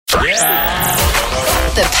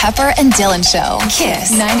The Pepper and Dylan Show.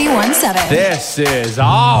 Kiss 91.7. This is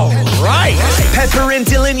all right. Pepper and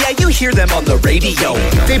Dylan, yeah, you hear them on the radio.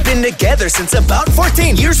 They've been together since about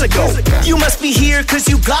 14 years ago. You must be here because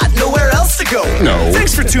you got nowhere else to go. No.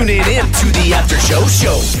 Thanks for tuning in to the After Show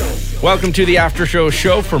Show. Welcome to the After Show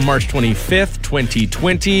Show for March 25th,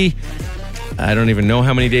 2020. I don't even know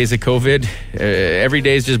how many days of COVID. Every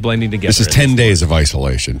day is just blending together. This is 10 days of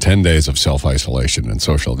isolation, 10 days of self-isolation and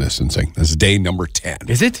social distancing. This is day number 10.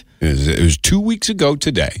 Is it? It was 2 weeks ago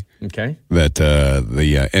today that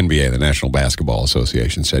the NBA, the National Basketball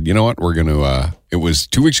Association, said, you know what, we're going to, it was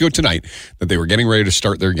 2 weeks ago tonight that they were getting ready to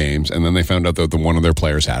start their games, and then they found out that one of their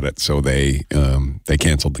players had it, so they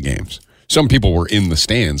canceled the games. Some people were in the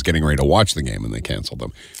stands getting ready to watch the game, and they canceled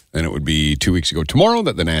them. And it would be 2 weeks ago tomorrow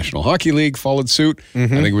that the National Hockey League followed suit.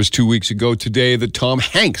 Mm-hmm. I think it was 2 weeks ago today that Tom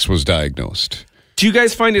Hanks was diagnosed. Do you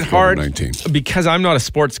guys find it hard? COVID-19. Because I'm not a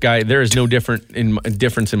sports guy, there is no difference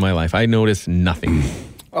in my life. I notice nothing.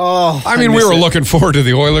 Oh, I mean, we were looking forward to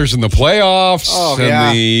the Oilers and the playoffs. Oh,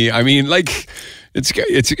 and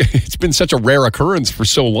It's been such a rare occurrence for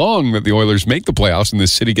so long that the Oilers make the playoffs and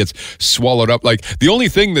this city gets swallowed up. Like the only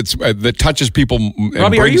thing that touches people.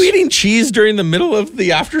 Robbie, are you eating cheese during the middle of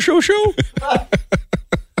the after show?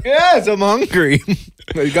 Yes, I'm hungry.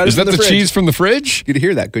 Is that the cheese from the fridge? You'd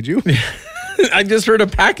hear that, could you? I just heard a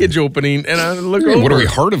package opening and I look over. What are we,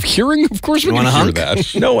 hard of hearing? Of course we can hear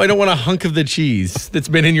that. No, I don't want a hunk of the cheese that's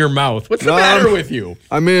been in your mouth. What's the matter with you?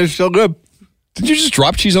 I mean, it's so good. Did you just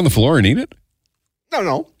drop cheese on the floor and eat it?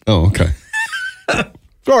 No. Oh, okay.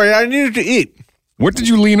 Sorry, I needed to eat. What did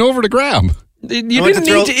you lean over to grab? You didn't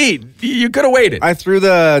need to eat. You could have waited. I threw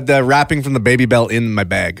the wrapping from the Baby Bell in my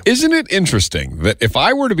bag. Isn't it interesting that if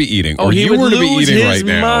I were to be eating, or he you would were to be lose eating his right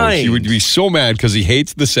now, mind. he would be so mad because he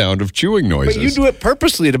hates the sound of chewing noises. But you do it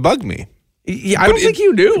purposely to bug me. I don't think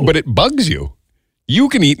you do. But it bugs you. You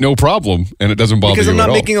can eat no problem, and it doesn't bother you because I'm at not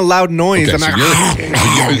all. making a loud noise. Okay,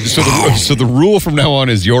 so the rule from now on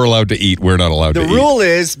is you're allowed to eat. We're not allowed to eat. The rule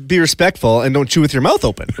is be respectful and don't chew with your mouth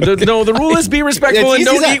open. The rule is be respectful and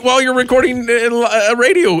don't eat while you're recording a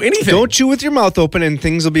radio, anything. Don't chew with your mouth open and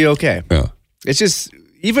things will be okay. Yeah. It's just,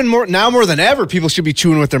 even more than ever, people should be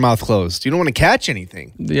chewing with their mouth closed. You don't want to catch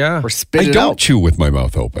anything. Yeah. Or spit it out. I don't chew with my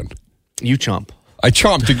mouth open. You chomp. I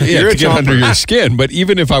chomp to get under your skin, but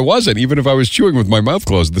even if I was chewing with my mouth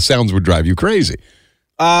closed, the sounds would drive you crazy.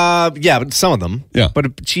 Yeah, but some of them. Yeah.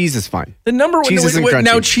 But cheese is fine. The number one, cheese isn't crunchy.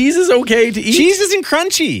 Now cheese is okay to eat. Cheese isn't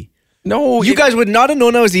crunchy. No. You guys would not have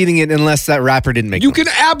known I was eating it unless that wrapper didn't make it. You can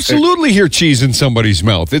absolutely hear cheese in somebody's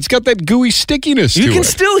mouth. It's got that gooey stickiness to it. You can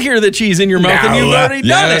still hear the cheese in your mouth and you've already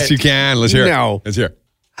done it. Yes, you can. Let's hear it. Let's hear it.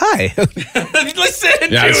 Hi. Listen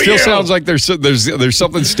yeah, it still sounds like there's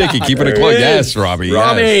something sticky. Keeping it close. Yes, Robbie.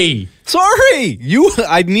 Robbie. Yes. Sorry.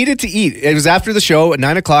 I needed to eat. It was after the show. At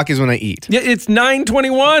 9 o'clock is when I eat. Yeah, it's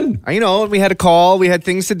 9:21. I know. We had a call. We had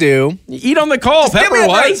things to do. Eat on the call. Just Pepper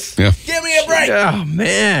was. Yeah. Give me a break. Oh,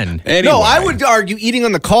 man. Anyway. No, I would argue eating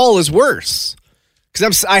on the call is worse.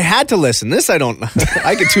 Because I had to listen. This I don't.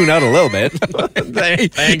 I could tune out a little bit.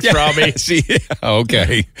 Thanks, Robbie. See,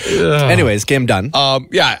 okay. Anyways, game done.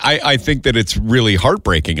 I think that it's really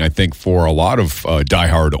heartbreaking. I think for a lot of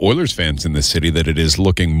diehard Oilers fans in this city that it is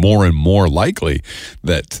looking more and more likely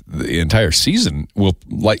that the entire season will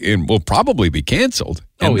probably be canceled.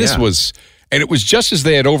 And it was just as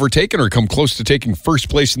they had overtaken or come close to taking first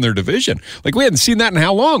place in their division. Like, we hadn't seen that in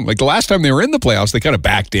how long? Like, the last time they were in the playoffs, they kind of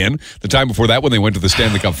backed in. The time before that, when they went to the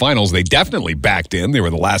Stanley Cup Finals, they definitely backed in. They were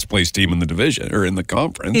the last place team in the division, or in the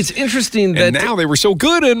conference. It's interesting that... And now they were so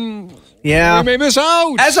good, and they may miss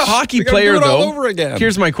out. As a hockey player, though, all over again.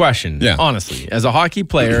 Here's my question. Yeah. Honestly, as a hockey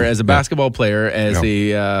player, as a basketball player, as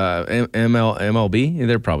a MLB,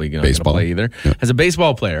 they're probably not going to play either. Yeah. As a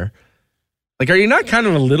baseball player... Like, are you not kind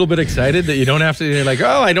of a little bit excited that you don't have to, you're like,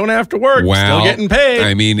 oh, I don't have to work, still getting paid?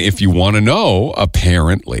 I mean, if you want to know,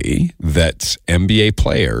 apparently that NBA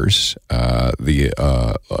players, the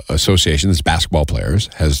association, this basketball players,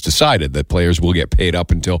 has decided that players will get paid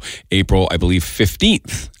up until April, I believe,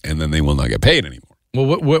 15th, and then they will not get paid anymore.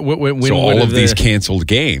 Well, so all of these canceled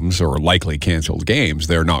games, or likely canceled games,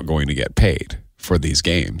 they're not going to get paid for these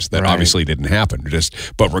games. That obviously didn't happen.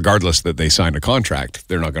 But regardless that they signed a contract,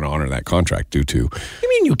 they're not going to honor that contract due to... You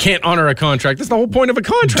mean you can't honor a contract? That's the whole point of a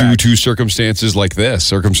contract. Due to circumstances like this,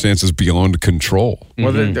 circumstances beyond control.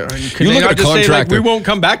 Well, can you look at a contract, say, like, we won't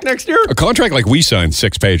come back next year? A contract like we signed,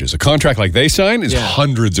 6 pages. A contract like they sign is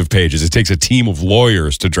hundreds of pages. It takes a team of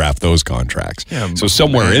lawyers to draft those contracts. Yeah, so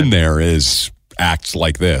somewhere in there is acts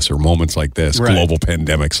like this or moments like this, global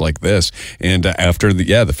pandemics like this. And after the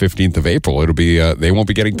 15th of April, it'll be they won't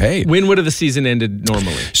be getting paid. When would have the season ended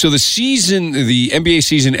normally? So the NBA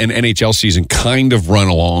season and NHL season kind of run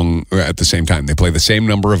along at the same time. They play the same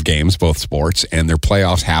number of games, both sports, and their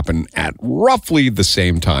playoffs happen at roughly the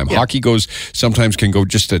same time. Yeah. Hockey sometimes can go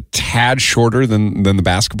just a tad shorter than the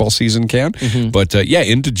basketball season can. But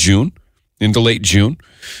into late June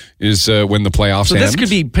is when the playoffs end. So this could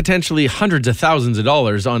be potentially hundreds of thousands of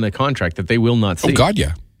dollars on a contract that they will not see. Oh, God,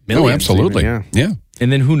 yeah. Millions, absolutely. Even, yeah.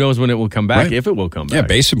 And then who knows when it will come back, if it will come back.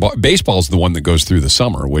 Yeah, baseball's the one that goes through the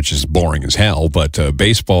summer, which is boring as hell, but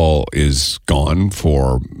baseball is gone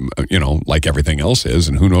for, like everything else is,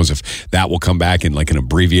 and who knows if that will come back in like an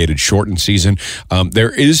abbreviated, shortened season. There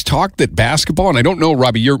is talk that basketball, and I don't know,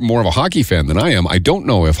 Robbie, you're more of a hockey fan than I am. I don't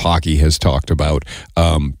know if hockey has talked about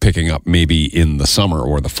picking up maybe in the summer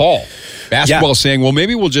or the fall. Basketball saying, well,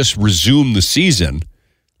 maybe we'll just resume the season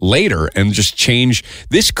later and just change.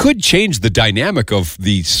 This could change the dynamic of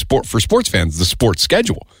the sport for sports fans, the sports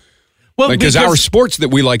schedule. Well, because our sports that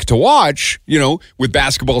we like to watch, with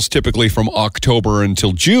basketball's typically from October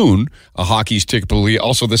until June, hockey's typically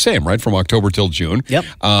also the same, right? From October till June. Yep.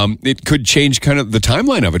 It could change kind of the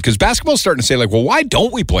timeline of it because basketball's starting to say, like, well, why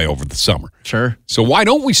don't we play over the summer? Sure. So why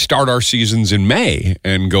don't we start our seasons in May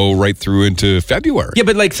and go right through into February? Yeah,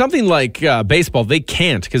 but like something like baseball, they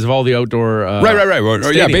can't because of all the outdoor.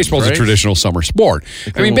 Right. Yeah, baseball's a traditional summer sport.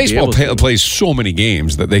 I mean, baseball plays so many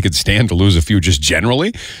games that they could stand to lose a few just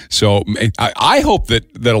generally. So I hope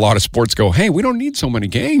that a lot of sports go, hey, we don't need so many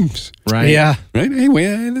games. Right. Yeah. Right. Hey,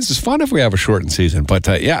 this is fun if we have a shortened season. But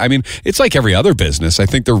I mean, it's like every other business. I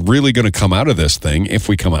think they're really going to come out of this thing if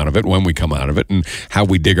we come out of it, when we come out of it, and how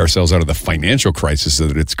we dig ourselves out of the financial crisis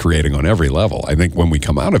that it's creating on every level. I think when we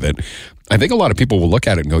come out of it, I think a lot of people will look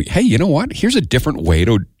at it and go, hey, you know what? Here's a different way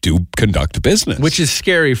to conduct business. Which is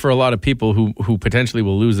scary for a lot of people who potentially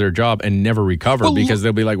will lose their job and never recover because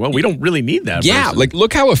they'll be like, well, we don't really need that. Yeah, person. like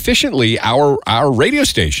look how efficiently our radio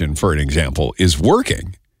station, for an example, is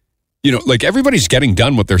working. Like everybody's getting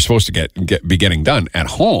done what they're supposed to be getting done at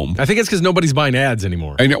home. I think it's because nobody's buying ads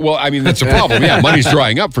anymore. Well, I mean, that's a problem. Yeah, money's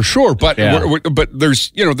drying up for sure. But but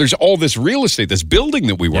there's all this real estate, this building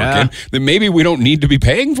that we work in that maybe we don't need to be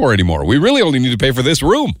paying for anymore. We really only need to pay for this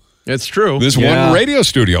room. It's true. This one radio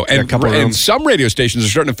studio. And some radio stations are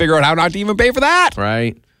starting to figure out how not to even pay for that.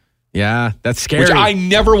 Right. Yeah, that's scary. Which I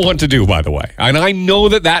never want to do, by the way. And I know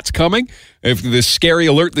that that's coming. If this scary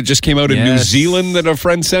alert that just came out in New Zealand that a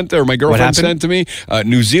friend sent, or my girlfriend sent to me,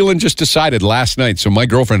 New Zealand just decided last night. So my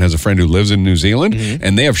girlfriend has a friend who lives in New Zealand,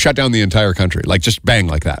 and they have shut down the entire country. Like just bang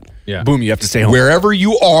like that. Yeah. Boom, you have to stay home. Wherever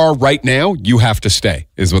you are right now, you have to stay,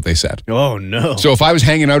 is what they said. Oh, no. So if I was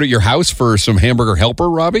hanging out at your house for some hamburger helper,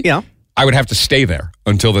 Robbie, I would have to stay there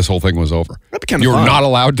until this whole thing was over. You're not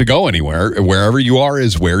allowed to go anywhere. Wherever you are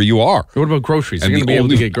is where you are. What about groceries? You're going to be able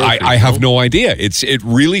to get groceries. I have no idea. It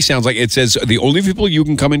really sounds like it says the only people you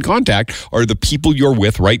can come in contact are the people you're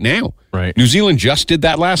with right now. Right. New Zealand just did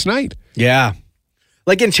that last night. Yeah.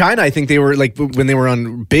 Like in China, I think they were like when they were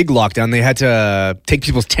on big lockdown, they had to take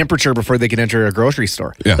people's temperature before they could enter a grocery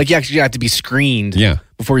store. Yeah. Like you actually have to be screened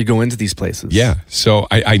before you go into these places. Yeah. So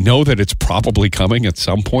I know that it's probably coming at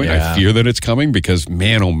some point. Yeah. I fear that it's coming because,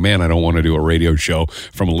 man, oh man, I don't want to do a radio show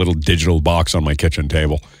from a little digital box on my kitchen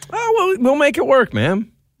table. Oh, well, we'll make it work,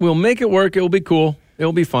 man. We'll make it work. It'll be cool.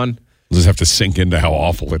 It'll be fun. We'll just have to sink into how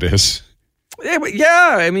awful it is.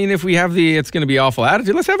 Yeah, I mean, if we have it's going to be awful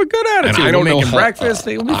attitude, let's have a good attitude. And I don't know how, breakfast.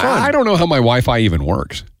 It'll be fun. I don't know how my Wi-Fi even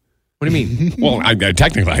works. What do you mean? Well,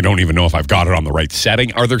 technically, I don't even know if I've got it on the right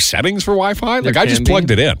setting. Are there settings for Wi-Fi? Like, I just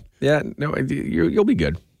plugged it in. Yeah, no, you'll be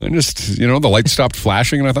good. And just, the lights stopped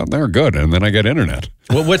flashing, and I thought, they're good. And then I get internet.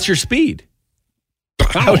 Well, what's your speed?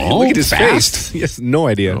 I don't know. Look at his fast. face. He has no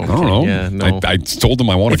idea. I don't know. Yeah, no. I told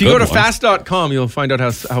them I want a good one. If you go to one. fast.com, you'll find out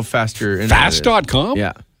how fast your internet is. Fast.com?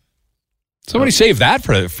 Yeah. Somebody save that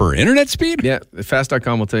for internet speed? Yeah,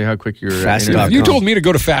 fast.com will tell you how quick your Fast.com. If you told me to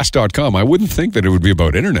go to fast.com, I wouldn't think that it would be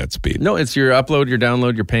about internet speed. No, it's your upload, your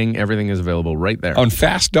download, your ping, everything is available right there. On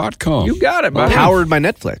fast.com. You got it, buddy. Powered by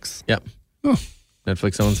Netflix. Yep. Oh.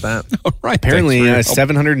 Netflix owns that. All right. Apparently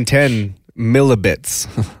 710 millibits.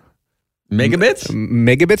 Megabits?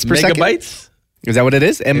 Megabits per second? Megabytes? Is that what it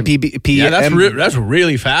is? MPB? Yeah, that's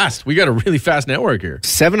really fast. We got a really fast network here.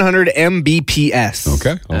 700 Mbps.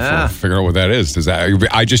 Okay. I'll figure out what that is.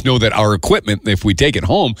 I just know that our equipment, if we take it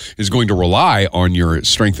home, is going to rely on your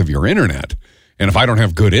strength of your internet. And if I don't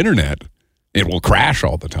have good internet, it will crash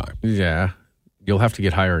all the time. Yeah. You'll have to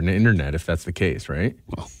get higher in internet if that's the case, right?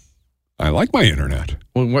 Well, I like my internet.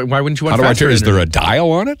 Well, why wouldn't you want How do I faster turn? Is there internet? a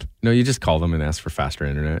dial on it? No, you just call them and ask for faster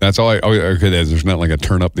internet. That's all. Okay, there's not like a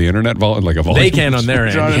turn up the internet volume, like a volume. They can on their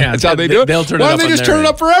end. Yeah, that's how they do it. They'll turn Why it don't up they on just their turn it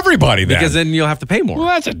end? up for everybody then? Because then you'll have to pay more.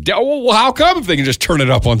 Well, well, how come if they can just turn it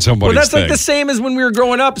up on somebody's Well, that's thing? like the same as when we were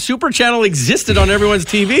growing up. Super Channel existed on everyone's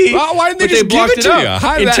TV. Well, why didn't they but just give blocked it to out. you?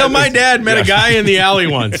 How did Until that- my dad met a guy in the alley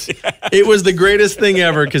once. It was the greatest thing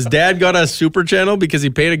ever because Dad got us Super Channel because he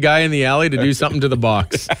paid a guy in the alley to do something to the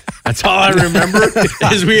box. That's all I remember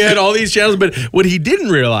is we had all these channels. But what he didn't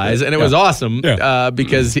realize, and it was awesome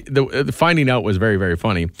because the finding out was very, very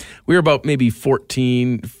funny. We were about maybe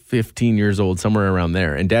 14, 15 years old, somewhere around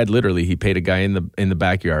there. And Dad literally, he paid a guy in the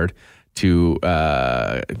backyard to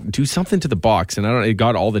do something to the box. And it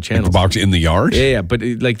got all the channels. The box in the yard? Yeah. But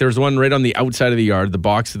there was one right on the outside of the yard, the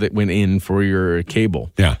box that went in for your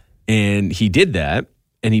cable. Yeah. And he did that.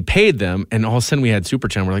 And he paid them, and all of a sudden we had Super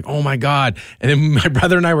Channel. We're like, oh my God. And then my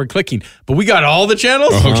brother and I were clicking, but we got all the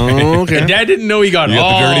channels. Okay. And Dad didn't know he got You got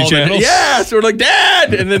all the dirty channels? Yeah. So we're like,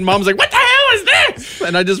 Dad. And then Mom's like, what the hell is this?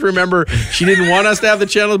 And I just remember she didn't want us to have the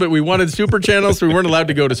channels, but we wanted Super Channels, so we weren't allowed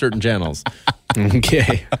to go to certain channels.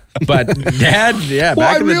 Okay. But Dad, back in the day.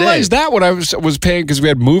 I realized that when I was paying, because we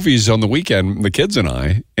had movies on the weekend, the kids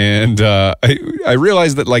and and I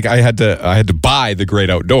realized that like I had to buy The Great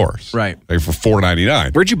Outdoors, Right. like for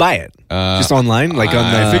 $4.99. Where'd you buy it? Just online? Like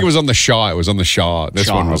on the... I think it was on the Shaw. It was on the Shaw. This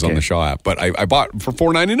Shaw, one was on okay. the Shaw app, but I bought it for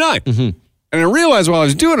 $4.99. Mm-hmm. And I realized while I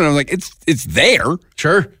was doing it, I was like, it's there.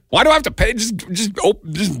 Sure. Why do I have to pay? Just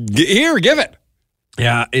give it.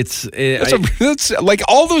 Yeah, That's like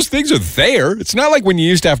all those things are there. It's not like when you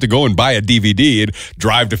used to have to go and buy a DVD and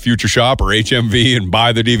drive to Future Shop or HMV and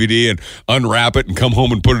buy the DVD and unwrap it and come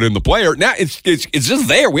home and put it in the player. Now it's just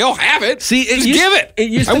there. We all have it. See, just give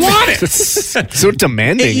it. I want it. so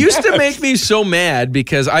demanding. It used to make me so mad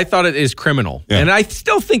because I thought it is criminal. Yeah. And I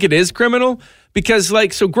still think it is criminal because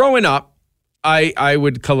so growing up, I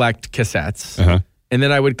would collect cassettes and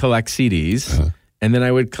then I would collect CDs. And then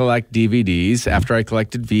I would collect DVDs after I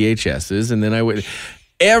collected VHSs. And then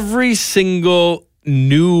every single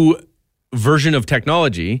new version of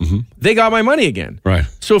technology, they got my money again. Right.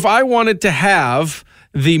 So if I wanted to have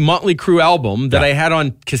the Motley Crue album that I had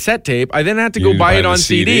on cassette tape, I then had to go buy it on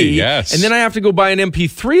CD. Yes. And then I have to go buy an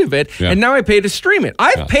MP3 of it. Yeah. And now I pay to stream it.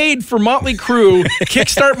 I've paid for Motley Crue,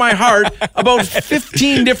 Kickstart My Heart, about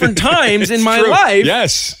 15 different times in my life.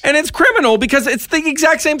 Yes. And it's criminal because it's the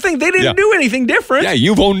exact same thing. They didn't do anything different. Yeah,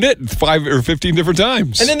 you've owned it 5 or 15 different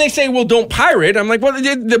times. And then they say, well, don't pirate. I'm like, well,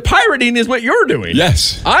 the pirating is what you're doing.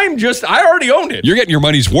 Yes. I already own it. You're getting your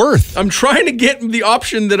money's worth. I'm trying to get the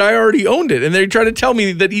option that I already owned it. And they try to tell me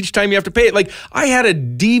that each time you have to pay it. Like, I had a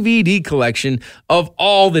DVD collection of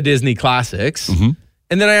all the Disney classics. And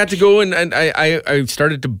then I had to go and I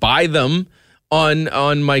started to buy them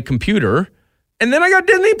on my computer. And then I got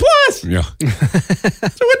Disney Plus. Yeah. So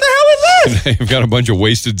what the hell is this? You've got a bunch of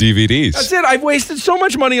wasted DVDs. That's it. I've wasted so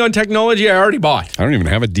much money on technology I already bought. I don't even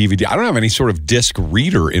have a DVD. I don't have any sort of disc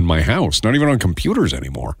reader in my house, not even on computers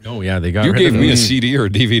anymore. Oh, yeah. They got You rid gave of me it. a CD or a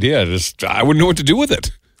DVD. I wouldn't know what to do with it.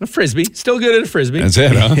 A Frisbee. Still good at a Frisbee. That's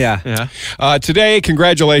it, huh? Yeah. Today,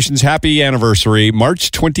 congratulations. Happy anniversary. March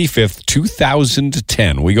 25th,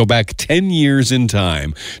 2010. We go back 10 years in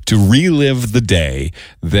time to relive the day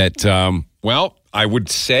that, I would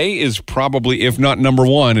say is probably, if not number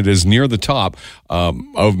one, it is near the top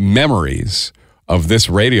of memories of this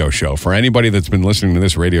radio show. For anybody that's been listening to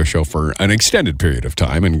this radio show for an extended period of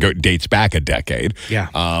time and dates back a decade.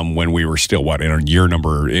 Yeah. When we were still, in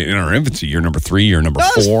our infancy, year number 3, year number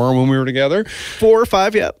 4 when we were together. 4 or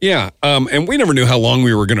 5, yeah. Yeah. And we never knew how long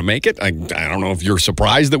we were going to make it. I don't know if you're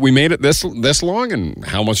surprised that we made it this long and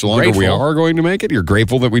how much longer we are going to make it. You're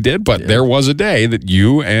grateful that we did, but there was a day that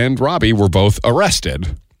you and Robbie were both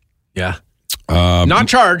arrested. Yeah. Not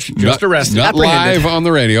charged, just arrested. Not live on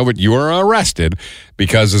the radio, but you were arrested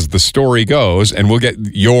because, as the story goes, and we'll get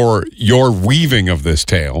your weaving of this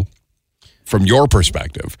tale from your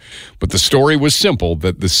perspective, but the story was simple,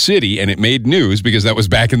 that the city, and it made news because that was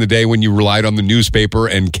back in the day when you relied on the newspaper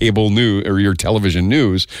and cable news or your television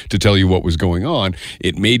news to tell you what was going on.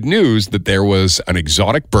 It made news that there was an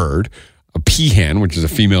exotic bird, a peahen, which is a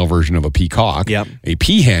female version of a peacock. Yep. A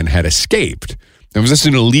peahen had escaped. Now, was this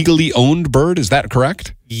an illegally owned bird? Is that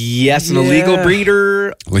correct? Yes, an illegal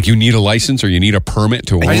breeder. Like you need a license or you need a permit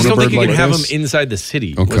to own a bird like I this? just don't think you can have them inside the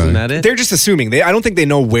city. Okay. Wasn't that it? They're just assuming. I don't think they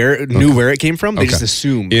know knew where it came from. They just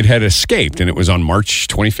assumed. It had escaped, and it was on March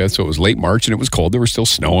 25th, so it was late March, and it was cold. There was still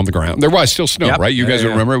snow on the ground. There was still snow, right? You guys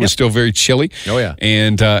remember? It was still very chilly. Oh, yeah.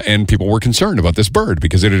 And people were concerned about this bird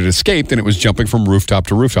because it had escaped, and it was jumping from rooftop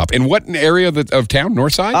to rooftop. In what area of town?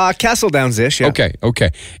 North side? Castle Downs-ish, yeah.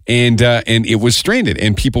 Okay. And it was stranded,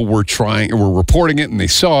 and people were reporting it, and they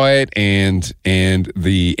saw it, and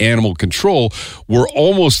the animal control were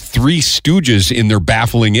almost three stooges in their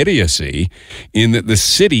baffling idiocy in that the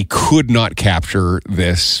city could not capture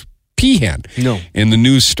this peahen. No. And the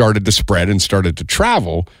news started to spread and started to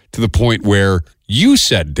travel to the point where you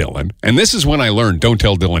said, Dylan, and this is when I learned, don't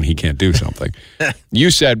tell Dylan he can't do something.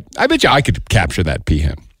 You said, I bet you I could capture that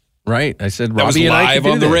peahen. Right. I said, That was Robbie and I live could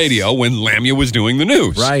do on the this. radio when Lamia was doing the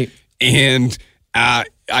news. Right. And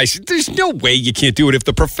I said, there's no way you can't do it. If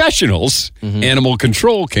the professionals, animal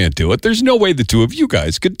control, can't do it, there's no way the two of you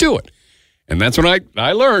guys could do it. And that's when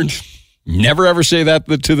I learned, never ever say that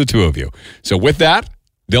to the two of you. So with that,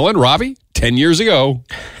 Dylan, Robbie, 10 years ago,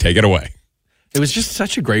 take it away. It was just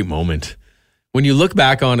such a great moment. When you look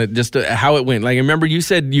back on it, just how it went. Like, I remember you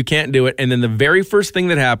said you can't do it. And then the very first thing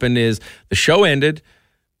that happened is the show ended.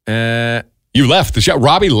 You left the show.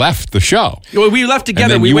 Robbie left the show. Well, we left together.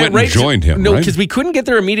 And then we you went went and right joined him, No, right? because we couldn't get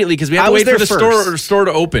there immediately because we had I to was wait for there the first. store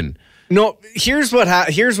to open. No, here's what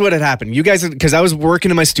had happened. You guys, because I was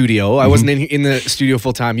working in my studio. I wasn't in the studio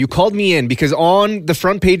full time. You called me in because on the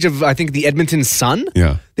front page of, I think, the Edmonton Sun,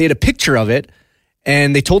 they had a picture of it.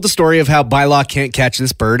 And they told the story of how by law can't catch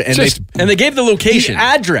this bird. And they gave the location. The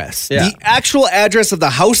address. Yeah. The actual address of the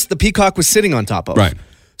house the peacock was sitting on top of. Right.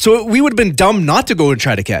 So we would have been dumb not to go and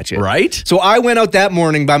try to catch it. Right. So I went out that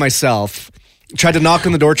morning by myself, tried to knock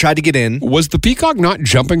on the door, tried to get in. Was the peacock not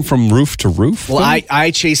jumping from roof to roof? Well,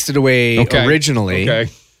 I chased it away originally.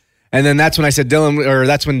 Okay. And then that's when I said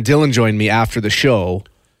that's when Dylan joined me after the show.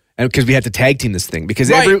 And because we had to tag team this thing.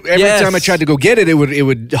 Because every time I tried to go get it, it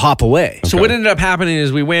would hop away. So what ended up happening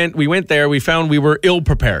is we went there, we found we were ill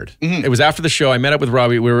prepared. It was after the show. I met up with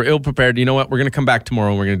Robbie. We were ill prepared. You know what? We're going to come back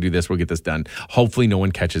tomorrow and we're going to do this. We'll get this done. Hopefully no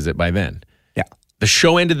one catches it by then. Yeah. The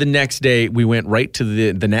show ended the next day. We went right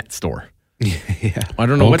to the net store. Yeah. I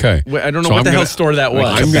don't know what the hell store that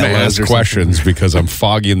was. I'm going to ask questions because I'm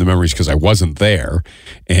foggy in the memories because I wasn't there.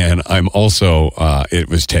 And I'm also, it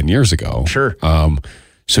was 10 years ago. Sure.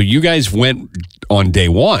 So you guys went on day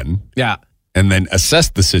one. Yeah. And then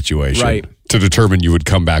assessed the situation. Right. To determine you would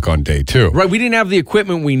come back on day two. Right. We didn't have the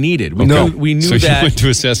equipment we needed. We knew so that. you went to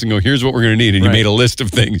assess and go, here's what we're going to need. And you made a list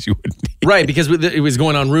of things you would need. Right. Because it was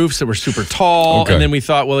going on roofs that were super tall. Okay. And then we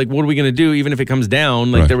thought, well, like, what are we going to do? Even if it comes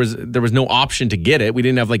down, like there was no option to get it. We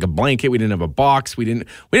didn't have like a blanket. We didn't have a box. We didn't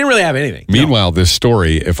really have anything. Meanwhile, this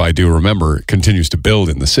story, if I do remember, continues to build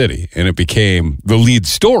in the city. And it became the lead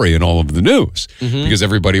story in all of the news because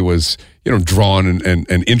everybody was, drawn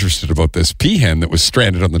and interested about this peahen that was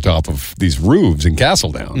stranded on the top of these roofs in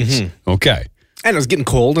Castle Downs. Okay. And it was getting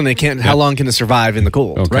cold, and how long can it survive in the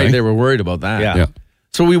cold? Okay. Right. They were worried about that. Yeah.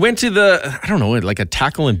 So we went to like a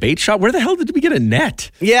tackle and bait shop. Where the hell did we get a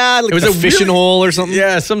net? Yeah, like it was a fishing hole or something.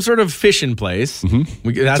 Yeah, some sort of fishing place. So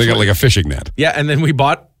you got like a fishing net. Yeah, and then we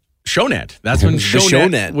bought ShowNet. That's when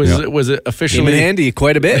ShowNet was officially came in handy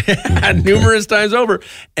quite a bit, numerous times over.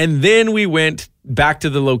 And then we went back to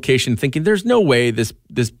the location, thinking, "There's no way this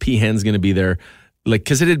peahen's going to be there," like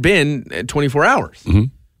because it had been 24 hours.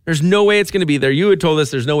 There's no way it's going to be there. You had told us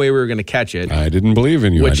there's no way we were going to catch it. I didn't believe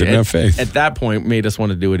in you. I didn't have faith. At that point, made us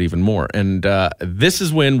want to do it even more. And this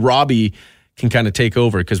is when Robbie can kind of take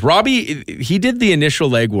over because Robbie, he did the initial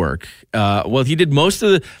legwork. He did most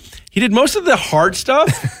of the hard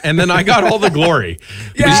stuff, and then I got all the glory.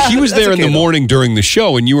 Because he was there in the morning during the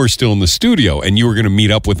show, and you were still in the studio, and you were going to meet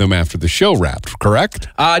up with him after the show wrapped, correct?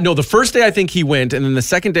 No, the first day I think he went, and then the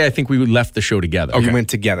second day I think we left the show together. We went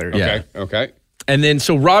together. Yeah. Okay. And then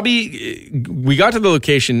so Robbie, we got to the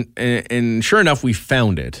location, and sure enough, we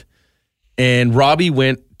found it. And Robbie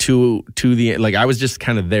went to the, like, I was just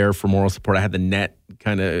kind of there for moral support. I had the net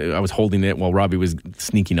I was holding it while Robbie was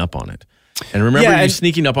sneaking up on it. And remember you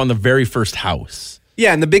sneaking up on the very first house.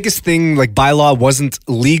 Yeah, and the biggest thing, like, by law, wasn't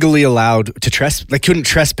legally allowed to couldn't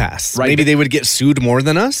trespass. Right. Maybe they would get sued more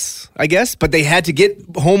than us, I guess, but they had to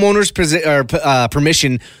get homeowners'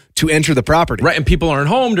 permission to enter the property. Right, and people aren't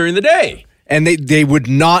home during the day. And they would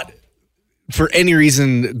not, for any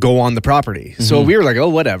reason, go on the property. So we were like, oh,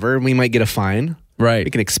 whatever, we might get a fine. Right.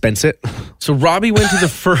 We can expense it. So Robbie went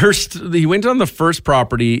to he went on the first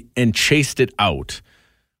property and chased it out.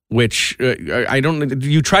 which I don't.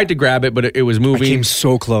 You tried to grab it, but it was moving. I came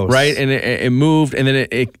so close, right? And it moved, and then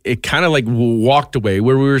it kind of like walked away.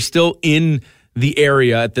 Where we were still in the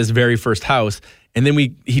area at this very first house, and then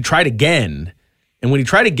he tried again. And when he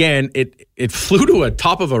tried again, it flew to a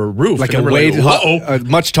top of a roof. Like and a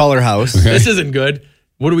much taller house. Okay. This isn't good.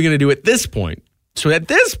 What are we going to do at this point? So at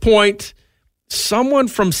this point, someone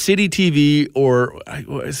from City TV or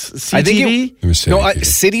CTV? I think it was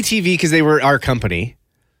City TV, because they were our company.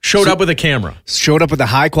 Showed up with a camera. Showed up with a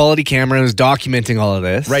high-quality camera and was documenting all of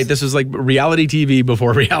this. Right. This was like reality TV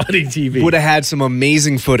before reality TV. Would have had some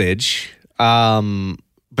amazing footage. But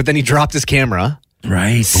then he dropped his camera.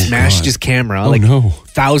 Right. Smashed his camera.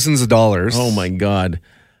 Thousands of dollars. Oh, my God.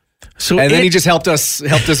 So then he just helped us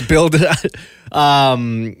build.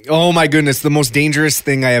 Oh my goodness, the most dangerous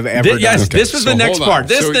thing I have ever done. Yes, okay. This was the next part.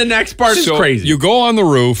 The next part is crazy. You go on the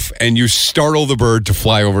roof and you startle the bird to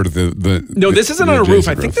fly over to the. No, this isn't on a roof.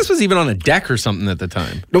 I think this was even on a deck or something at the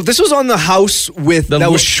time. No, this was on the house that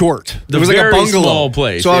was short. It was like a bungalow small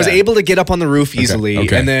place. So I was able to get up on the roof easily,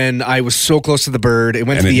 and then I was so close to the bird. It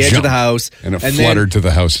went to the edge of the house, and it fluttered to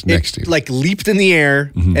the house next to you. Like leaped in the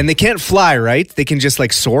air, and they can't fly, right? They can just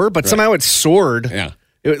like soar, but somehow it soared. Yeah.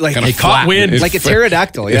 It caught wind. Like a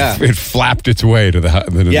pterodactyl, It flapped its way to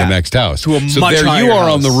the next house. To a much there higher you are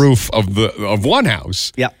house. on the roof of one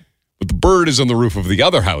house. Yeah. But the bird is on the roof of the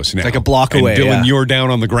other house now. It's like a block away. Dylan, you're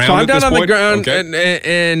down on the ground. So I'm down on the ground,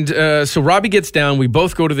 and so Robbie gets down. We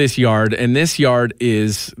both go to this yard, and this yard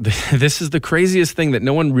is the craziest thing that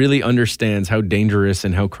no one really understands how dangerous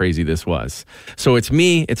and how crazy this was. So it's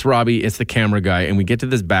me, it's Robbie, it's the camera guy, and we get to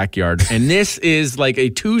this backyard, and this is like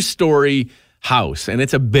a 2-story house, and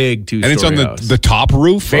it's a big 2-story house. And it's on the top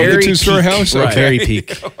roof of the 2-story house? Right. Very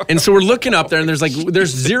peak. And so we're looking up there, and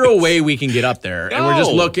there's zero way we can get up there. And we're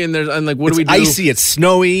just looking, and like, what do we do? It's icy, it's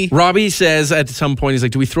snowy. Robbie says at some point, he's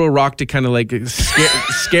like, do we throw a rock to kind of like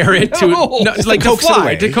scare it to like to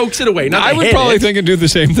fly, to coax it away? Not I would probably think and do the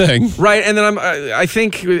same thing. Right, and then I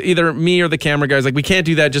think either me or the camera guy's like, we can't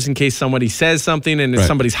do that just in case somebody says something and it's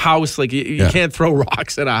somebody's house. Like, you can't throw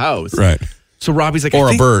rocks at a house. Right. So Robbie's like,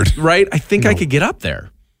 a bird. Right? I think I could get up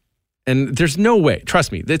there. And there's no way.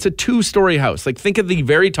 Trust me. It's a 2-story house. Like, think of the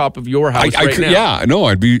very top of your house right now. Yeah, no,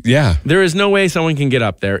 I'd be, yeah. There is no way someone can get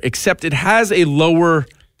up there, except it has a lower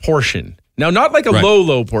portion. Now, not like a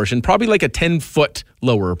low portion, probably like a 10-foot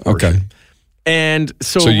lower portion. Okay. And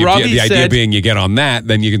so Robbie the idea being you get on that,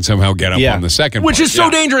 then you can somehow get up on the second Which part. is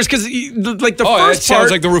so dangerous because like the first part. It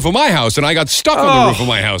sounds like the roof of my house, and I got stuck on the roof of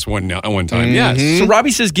my house one time. Mm-hmm. Yes. So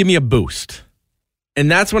Robbie says, give me a boost. And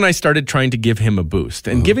that's when I started trying to give him a boost.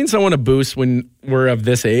 And giving someone a boost when we're of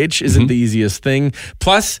this age isn't the easiest thing.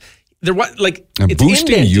 Plus, it's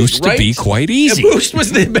boosting indented, used to be quite easy. A boost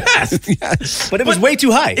was the best. Yes. But it was way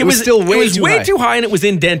too high. It was still way too high, and it was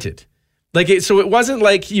indented. So it wasn't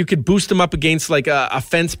like you could boost them up against like a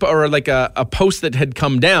fence or like a post that had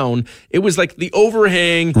come down. It was like the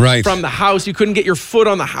overhang from the house. You couldn't get your foot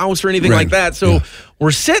on the house or anything like that. So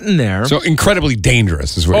we're sitting there. So incredibly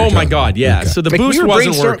dangerous is what you're talking my God, about. yeah. Okay. So the boost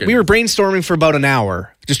wasn't working. We were brainstorming for about an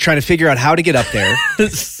hour, just trying to figure out how to get up there.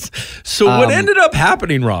 So what ended up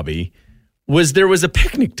happening, Robbie, was there was a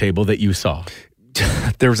picnic table that you saw.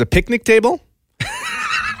 There was a picnic table?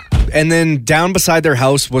 And then down beside their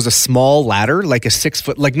house was a small ladder, like a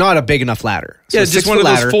 6-foot, like not a big enough ladder. So just one of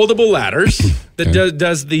those foldable ladders that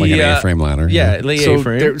does the like an A-frame ladder. Yeah,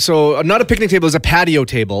 A-frame. So not a picnic table, it was a patio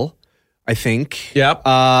table, I think. Yep.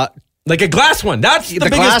 Like a glass one. That's the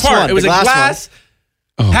biggest part. One, it was a glass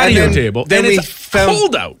patio table. Then we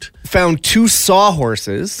found 2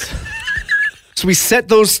 sawhorses. So we set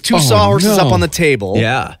those 2 sawhorses up on the table.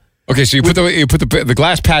 Yeah. Okay, so you put the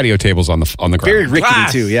glass patio tables on the ground. Very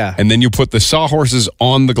rickety too, yeah. And then you put the sawhorses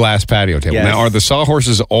on the glass patio table. Yes. Now, are the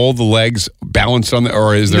sawhorses all the legs balanced on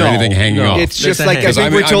or is there anything hanging off? It's just like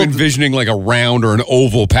I'm envisioning like a round or an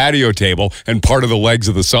oval patio table, and part of the legs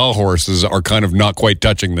of the sawhorses are kind of not quite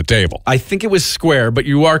touching the table. I think it was square, but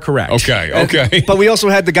you are correct. Okay. But we also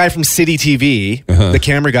had the guy from City TV, the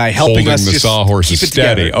camera guy, helping holding us the just sawhorses keep it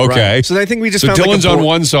steady. Together. Okay. Right. So I think we just found Dylan's on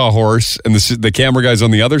one sawhorse and the camera guy's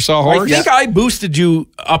on the other sawhorse. I think I boosted you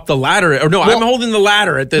up the ladder. Or no, I'm holding the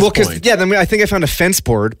ladder at this point. Then I think I found a fence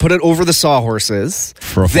board, put it over the sawhorses.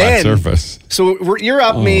 For a flat surface. So you're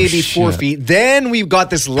up maybe 4 feet. Then we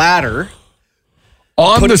got this ladder.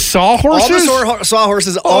 On the sawhorses? All the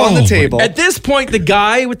sawhorses on the table. At this point, the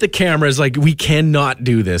guy with the camera is like, we cannot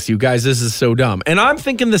do this. You guys, this is so dumb. And I'm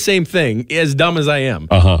thinking the same thing, as dumb as I am.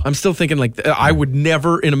 I'm still thinking like, I would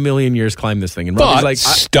never in a million years climb this thing. And Robbie's like,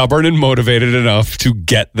 stubborn and motivated enough to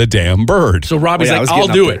get the damn bird. So Robbie's like, I'll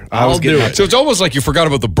do it. I'll do it. So it's almost like you forgot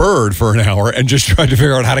about the bird for an hour and just tried to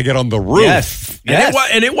figure out how to get on the roof. Yes.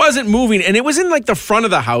 And it wasn't moving. And it was in like the front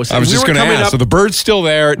of the house. I was just going to ask. So the bird's still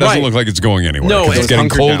there. It doesn't look like it's going anywhere. No, it's getting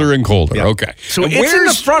colder and colder. Yep. Okay. So it's in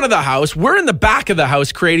the front of the house. We're in the back of the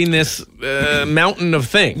house creating this mountain of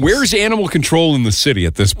things. Where's animal control in the city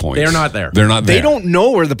at this point? They're not there. They're not there. They don't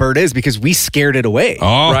know where the bird is because we scared it away.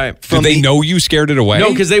 Oh, right. Did they know you scared it away? No,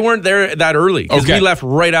 because they weren't there that early. Because we left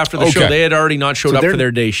right after the show. They had already not showed up for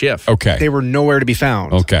their day shift. Okay. They were nowhere to be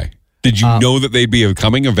found. Okay. Did you know that they'd be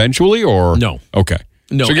coming eventually, or no? Okay.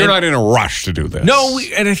 No. So you're not in a rush to do this. No,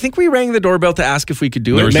 and I think we rang the doorbell to ask if we could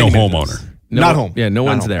do it. There was no homeowner. Not home. Yeah, no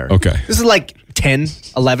one's there. Okay. This is like 10,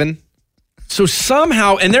 11. So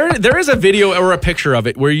somehow, and there is a video or a picture of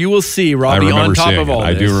it where you will see Robbie on top of all this.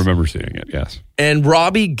 I do remember seeing it, yes. And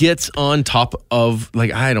Robbie gets on top of,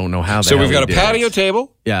 like, I don't know how. So we've got a patio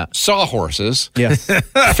table, yeah, sawhorses, yes,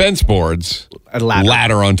 fence boards, a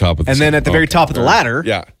ladder on top of the and then at the very top of the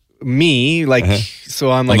ladder, me, like,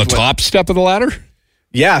 so I'm like on the top step of the ladder.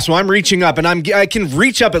 Yeah, so I'm reaching up, and I can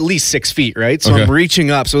reach up at least 6 feet, right? So I'm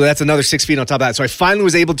reaching up, so that's another 6 feet on top of that. So I finally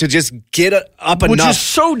was able to just get up enough. Which is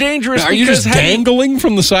so dangerous. Are you just dangling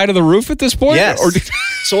from the side of the roof at this point? Yes.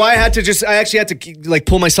 So I actually had to like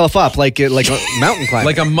pull myself up like a mountain climber.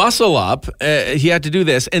 Like a muscle up, he had to do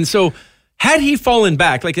this. And so had he fallen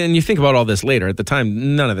back, like, and you think about all this later, at the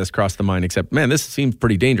time, none of this crossed the mind except, man, this seems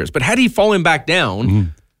pretty dangerous. But had he fallen back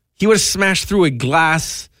down, he would have smashed through a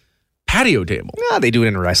glass patio table. Yeah, they do it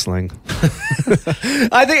in wrestling.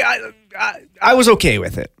 I think I was okay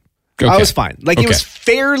with it. Okay. I was fine. Like it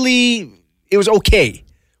was okay.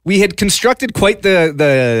 We had constructed quite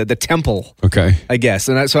the temple. Okay. I guess.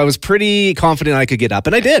 And so I was pretty confident I could get up,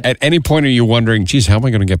 and I did. At any point are you wondering, geez, how am I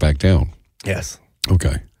going to get back down? Yes.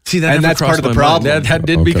 Okay. See, that's part of the problem. That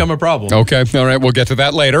did become a problem. Okay. All right. We'll get to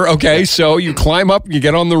that later. Okay. So you climb up, you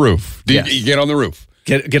get on the roof. You get on the roof.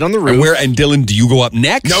 Get on the roof. And Dylan, do you go up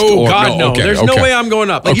next? No, God, no. Okay, There's no way I'm going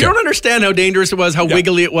up. Like, you don't understand how dangerous it was, how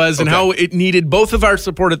wiggly it was, and how it needed both of our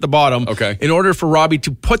support at the bottom in order for Robbie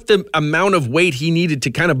to put the amount of weight he needed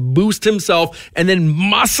to kind of boost himself and then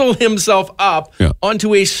muscle himself up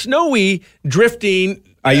onto a snowy, drifting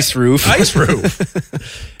ice roof.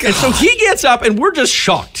 And so he gets up, and we're just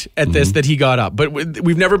shocked at this that he got up. But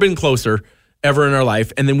we've never been closer ever in our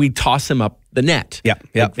life. And then we toss him up the net.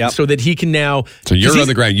 Yep. So that he can now. So you're on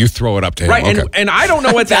the ground, you throw it up to him. Right. And I don't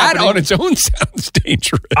know what's happening. That on its own sounds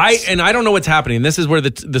dangerous. I don't know what's happening. This is where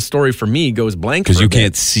the story for me goes blank. Because you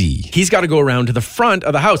can't see. He's got to go around to the front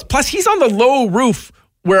of the house. Plus, he's on the low roof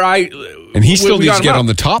where and he still needs to get on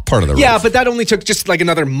the top part of the roof. Yeah, but that only took just like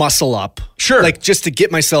another muscle up. Sure. Like just to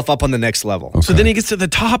get myself up on the next level. Okay. So then he gets to the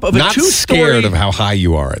top of Not a two-story. Scared of how high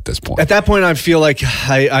you are at this point. At that point, I feel like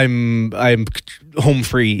I'm home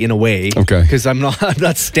free in a way. Okay. Because I'm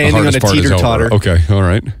not standing on a teeter-totter. Okay, all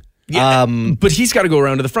right. Yeah, but he's got to go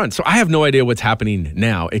around to the front. So I have no idea what's happening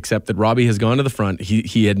now, except that Robbie has gone to the front.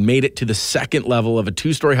 He had made it to the second level of a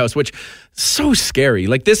 2-story house, which is so scary.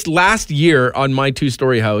 Like this last year on my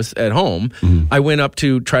 2-story house at home, I went up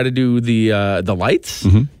to try to do the lights,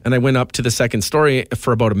 and I went up to the second story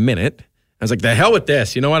for about a minute. I was like, the hell with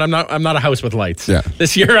this. You know what? I'm not a house with lights. Yeah.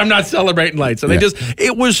 This year I'm not celebrating lights. And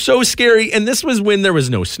it was so scary. And this was when there was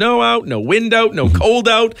no snow out, no wind out, no cold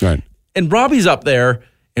out. Right. And Robbie's up there.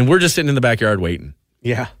 And we're just sitting in the backyard waiting.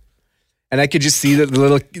 Yeah. And I could just see the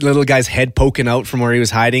little guy's head poking out from where he was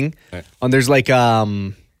hiding. Right. And there's like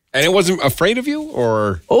And it wasn't afraid of you,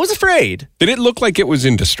 or I was afraid. Did it look like it was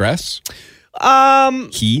in distress? I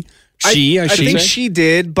think she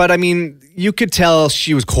did, but I mean, you could tell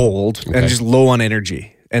she was cold and just low on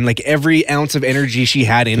energy. And like every ounce of energy she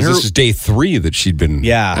had in her. This is day 3 that she'd been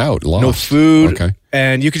out, lost. No food. Okay.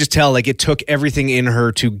 And you could just tell like it took everything in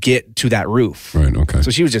her to get to that roof. Right, okay.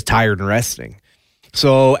 So she was just tired and resting.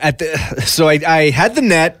 So I had the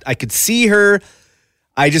net. I could see her.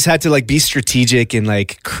 I just had to like be strategic and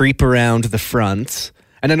like creep around the front.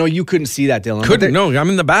 And I know you couldn't see that, Dylan. No, I'm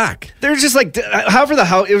in the back. There's just like, however the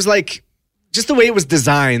house, it was like, just the way it was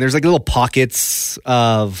designed. There's like little pockets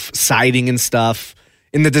of siding and stuff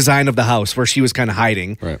in the design of the house where she was kind of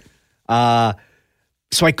hiding. Right.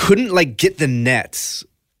 So I couldn't like get the net.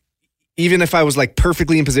 Even if I was like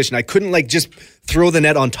perfectly in position, I couldn't like just throw the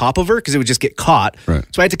net on top of her because it would just get caught. Right.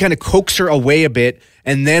 So I had to kind of coax her away a bit.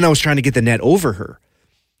 And then I was trying to get the net over her.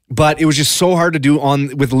 but it was just so hard to do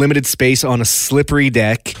with limited space on a slippery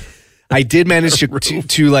deck. I did manage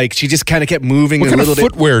to like, she just kind of kept moving what a kind little of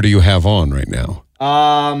footwear do you have on right now?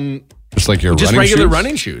 Just like your just running regular shoes?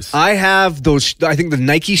 running shoes. I have those, I think the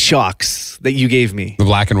Nike Shocks that you gave me. The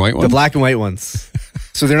black and white ones? The black and white ones.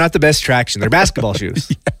 So they're not the best traction. They're basketball shoes.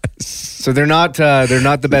 Yes. So they're not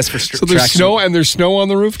the best for So there's traction. snow, and there's snow on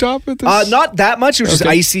the rooftop at this? Not that much. It was just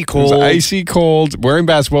icy cold. It was icy cold. Wearing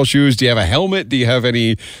basketball shoes. Do you have a helmet? Do you have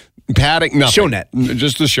any padding? Nothing. Show net.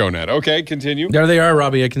 Just the show net. Okay, continue. There they are,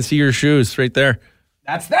 Robbie. I can see your shoes right there.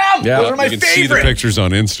 That's them. Yeah. Those are my you can favorite. see the pictures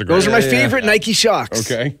on Instagram. Those are my favorite Nike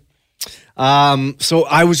Shocks. Okay. So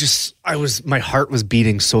my heart was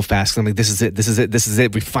beating so fast. I'm like, this is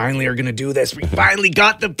it. We finally are going to do this. We finally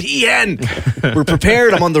got the Peahen. We're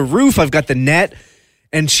prepared. I'm on the roof. I've got the net.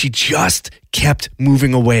 And she just kept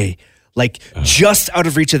moving away, like just out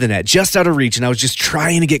of reach of the net, just out of reach. And I was just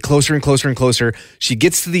trying to get closer and closer and closer. She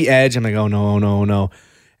gets to the edge. I'm like, oh no.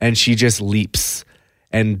 And she just leaps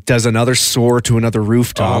and does another soar to another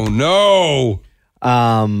rooftop. Oh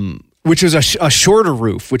no. Which was a shorter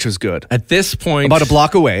roof, which was good. At this point, About a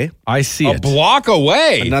block away. I see A it. block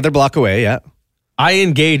away. Another block away, yeah. I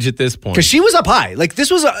engage at this point. Because she was up high. Like this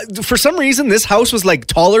was, for some reason, this house was like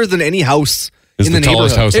taller than any house It's in the the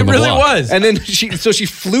tallest neighborhood. house It on the really block. was. And then she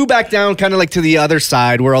flew back down kind of like to the other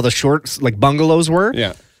side where all the short like bungalows were.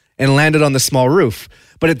 Yeah. And landed on the small roof.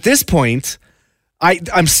 But at this point,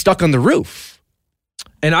 I'm stuck on the roof.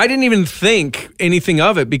 And I didn't even think anything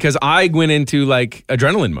of it because I went into like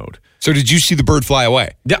adrenaline mode. So did you see the bird fly away?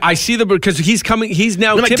 I see the bird because he's coming. He's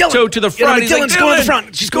now I'm like, tiptoe Dylan. to the Yeah, front. I'm like, He's like, Dylan's going to the Dylan,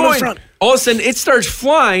 front. She's going to the front. All of a sudden, it starts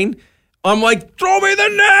flying. I'm like, throw me the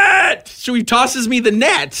net. So he tosses me the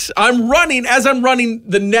net. I'm running. As I'm running,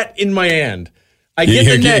 the net in my hand. I get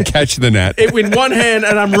the net. Catch the net. It in one hand,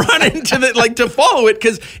 and I'm running to follow it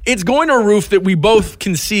because it's going to a roof that we both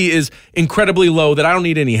can see is incredibly low that I don't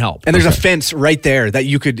need any help. And there's a fence right there that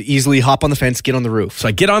you could easily hop on the fence, get on the roof. So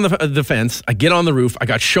I get on the fence. I get on the roof. I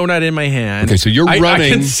got Shonut in my hand. Okay, so you're running. I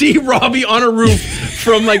can see Robbie on a roof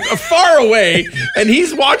from like far away, and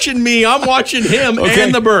he's watching me. I'm watching him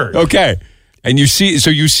and the bird. Okay. And you see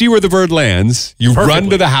where the bird lands. You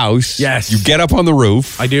run to the house. Yes. You get up on the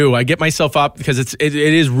roof. I do. I get myself up because it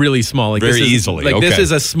is really small. Like Very this is, easily. Like Okay. this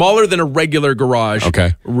is a smaller than a regular garage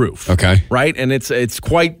roof. Okay. Right? And it's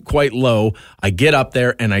quite low. I get up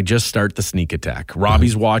there and I just start the sneak attack.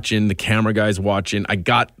 Robbie's watching, the camera guy's watching. I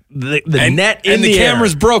got the net in and the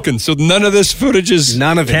camera's broken, so none of this footage is.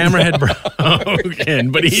 None of it. Camera had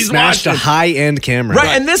broken, but he's Smashed watching. a high-end camera.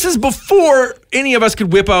 Right, and this is before any of us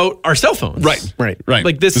could whip out our cell phones. Right.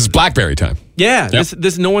 Like this is BlackBerry time. Yeah,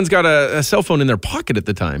 this no one's got a cell phone in their pocket at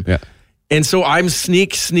the time. Yeah. And so I'm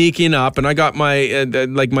sneaking up, and I got my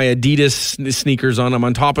my Adidas sneakers on. I'm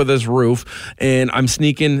on top of this roof, and I'm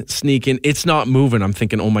sneaking. It's not moving. I'm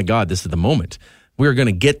thinking, oh my God, this is the moment. We're going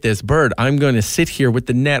to get this bird. I'm going to sit here with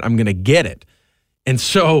the net. I'm going to get it. And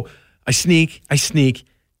so I sneak,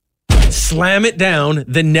 slam it down.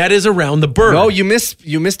 The net is around the bird. No, you missed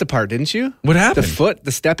a part, didn't you? What happened?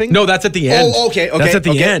 The stepping? No, that's at the end. Oh, okay. That's at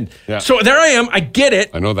the end. Yeah. So there I am. I get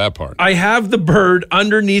it. I know that part. I have the bird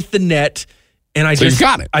underneath the net, and I So just you've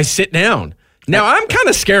got it. I sit down. Now I'm kind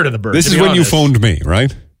of scared of the bird. This to is be when you honest. phoned me,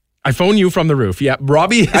 right? I phoned you from the roof. Yeah,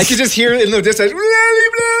 Robbie. I could just hear it in the distance.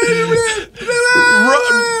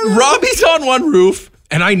 Robbie's on one roof,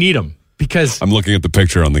 and I need him because I'm looking at the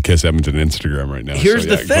picture on the Kiss Edmonton Instagram right now. here's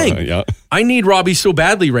the go thing. on, yeah. I need Robbie so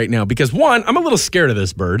badly right now because one, I'm a little scared of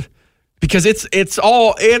this bird because it's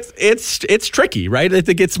tricky, right?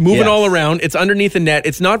 It's moving all around. It's underneath the net.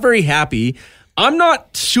 It's not very happy. I'm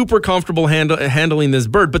not super comfortable handling this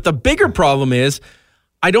bird, but the bigger problem is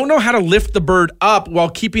I don't know how to lift the bird up while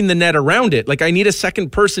keeping the net around it. Like I need a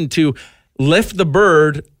second person to lift the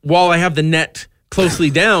bird while I have the net closely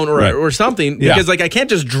down or something because like I can't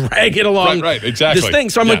just drag it along exactly. this thing.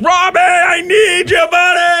 So I'm like, Robbie, I need you,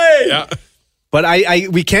 buddy. Yeah.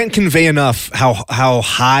 But we can't convey enough how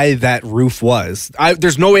high that roof was.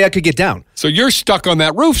 There's no way I could get down. So you're stuck on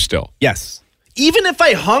that roof still. Yes. Even if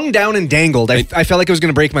I hung down and dangled, I felt like I was going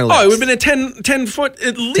to break my legs. Oh, it would have been a 10 foot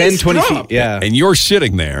at least 10, 20 drop. feet. Yeah. And you're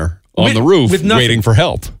sitting there on the roof with nothing. waiting for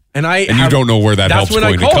help. And you don't know where that help's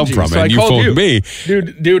going to come from. And you phoned me.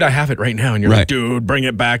 Dude, I have it right now. And you're like, dude, bring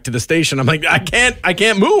it back to the station. I'm like, I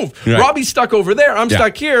can't move. Right. Robbie's stuck over there. I'm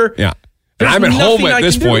stuck here. Yeah. And There's I'm at home nothing at I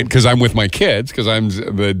this can point do. because I'm with my kids because I'm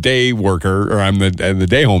the day worker or I'm the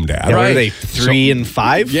day home dad. What are they, 3 and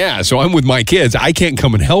 5? Yeah, so I'm with my kids. I can't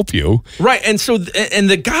come and help you. Right. And so, and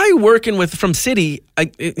the guy working from City,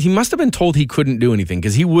 he must have been told he couldn't do anything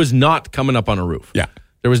because he was not coming up on a roof. Yeah.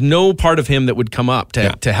 There was no part of him that would come up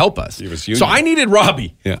to help us. He was so I needed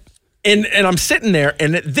Robbie. Yeah. And I'm sitting there,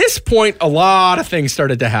 and at this point, a lot of things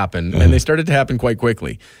started to happen, and they started to happen quite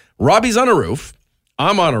quickly. Robbie's on a roof.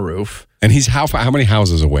 I'm on a roof. And he's how many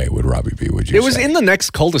houses away would Robbie be, would you It was in the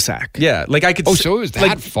next cul-de-sac. Yeah, like I could. so it was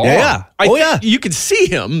that far. Yeah. You could see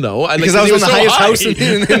him though, Because I was on the highest house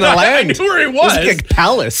in the land. I knew where he It was was. like a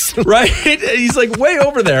palace. Right? He's like way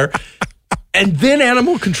over there. And then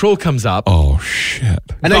animal control comes up. Oh, shit.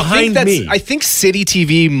 And behind me. I think City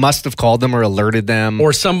TV must have called them or alerted them.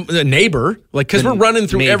 Or some neighbor. Like, because we're running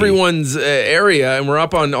through everyone's area and we're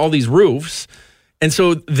up on all these roofs. And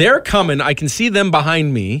so they're coming. I can see them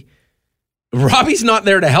behind me. Robbie's not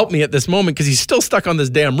there to help me at this moment because he's still stuck on this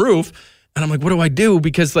damn roof. And I'm like, what do I do?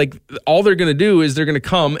 Because like all they're going to do is they're going to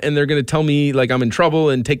come and they're going to tell me like I'm in trouble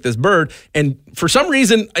and take this bird. And for some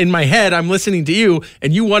reason in my head, I'm listening to you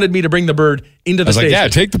and you wanted me to bring the bird into the station. Like, yeah,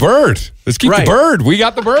 take the bird. Let's keep the bird. We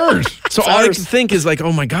got the bird. So all I can think is like,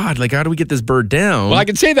 oh my God, like how do we get this bird down? Well, I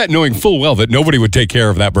can say that knowing full well that nobody would take care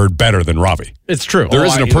of that bird better than Robbie. It's true. There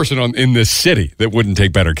isn't a person in this city that wouldn't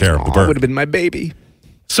take better care of the bird. It would have been my baby.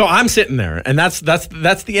 So I'm sitting there, and that's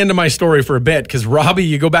the end of my story for a bit, because Robbie,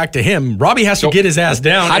 you go back to him. Robbie has to get his ass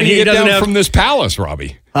down. How do you get down from this palace,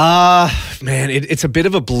 Robbie? Man, it's a bit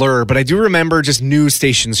of a blur, but I do remember just news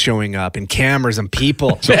stations showing up and cameras and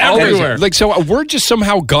people. So everywhere. So word just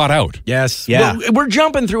somehow got out. Yes. Yeah. We're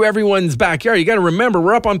jumping through everyone's backyard. You got to remember,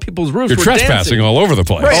 we're up on people's roofs. You're we're trespassing dancing all over the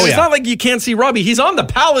place. Right. It's not like you can't see Robbie. He's on the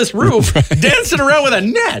palace roof dancing around with a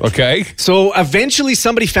net. Okay. So eventually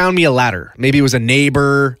somebody found me a ladder. Maybe it was a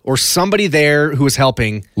neighbor or somebody there who was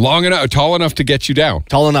helping. Tall enough to get you down.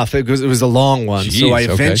 Tall enough. It was a long one. Jeez, so I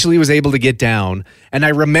eventually was able to get down. And I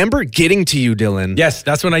remember getting to you, Dylan. Yes,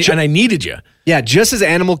 that's when I needed you. Yeah, just as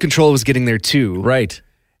animal control was getting there too. Right.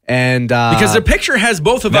 And because the picture has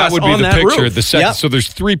both of us would be on the that picture. roof. The second, So there's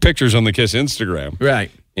 3 pictures on the KISS Instagram.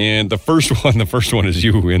 Right. And the first one is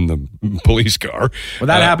you in the police car. Well,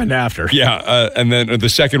 that happened after. Yeah, and then the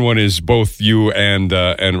second one is both you and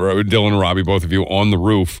Dylan and Robbie, both of you on the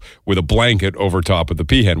roof with a blanket over top of the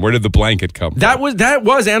Peahen. Where did the blanket come from? That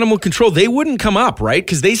was animal control. They wouldn't come up, right?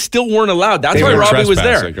 Because they still weren't allowed. That's why Robbie was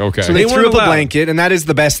there. Okay. So they threw up a blanket, and that is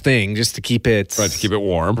the best thing, just to keep it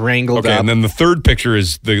warm, wrangled up. And then the third picture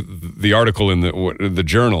is the article in the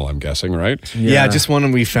journal. I'm guessing, right? Yeah, just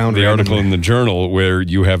one we found. The article in the journal where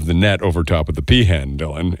you have the net over top of the Peahen,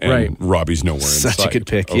 Dylan, and Robbie's nowhere in sight. Such a good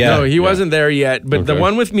pick. Okay. Yeah, no, he wasn't there yet. But the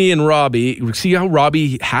one with me and Robbie, see how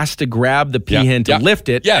Robbie has to grab the Peahen to lift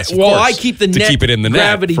it. Yes, while I keep the net keep it in the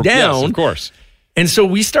gravity net. down. Yes, of course. And so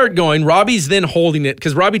we start going. Robbie's then holding it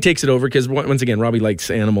because Robbie takes it over because once again, Robbie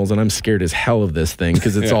likes animals, and I'm scared as hell of this thing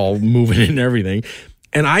because it's all moving and everything.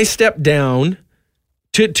 And I step down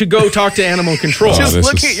to go talk to animal control. Just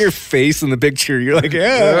look at your face in the picture. You're like,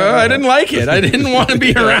 yeah. I didn't like it. I didn't want to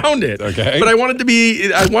be around it. Okay. But I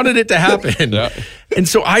wanted it to happen. Yeah. And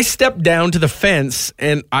so I stepped down to the fence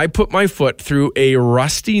and I put my foot through a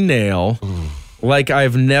rusty nail like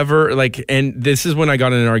I've never, and this is when I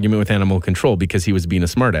got in an argument with animal control because he was being a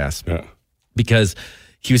smartass. Yeah. Because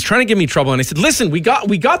he was trying to give me trouble, and I said, listen, we got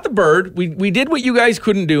the bird. We did what you guys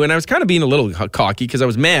couldn't do, and I was kind of being a little cocky because I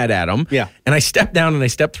was mad at him. Yeah. And I stepped down, and I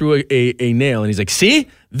stepped through a nail, and he's like, see?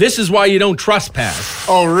 This is why you don't trespass.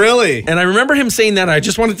 Oh, really? And I remember him saying that, and I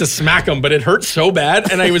just wanted to smack him, but it hurt so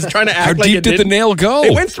bad, and I was trying to act like it How deep did the nail go?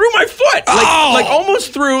 It went through my foot. Like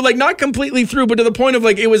almost through, like not completely through, but to the point of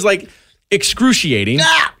it was like excruciating.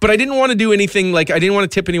 But I didn't want to do anything, I didn't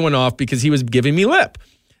want to tip anyone off because he was giving me lip.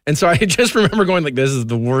 And so I just remember going this is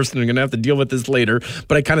the worst and I'm going to have to deal with this later.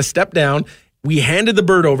 But I kind of stepped down. We handed the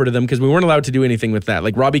bird over to them because we weren't allowed to do anything with that.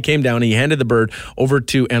 Robbie came down and he handed the bird over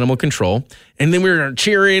to animal control. And then we were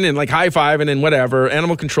cheering and high-fiving and whatever.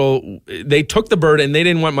 Animal control, they took the bird and they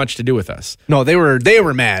didn't want much to do with us. No, they were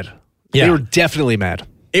mad. Yeah. They were definitely mad.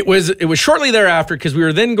 It was shortly thereafter because we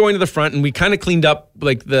were then going to the front and we kind of cleaned up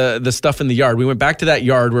the stuff in the yard. We went back to that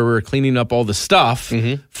yard where we were cleaning up all the stuff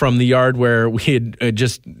from the yard where we had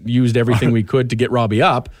just used everything we could to get Robbie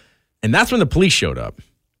up. And that's when the police showed up.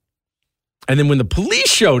 And then when the police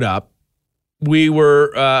showed up, we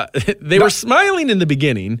were they were smiling in the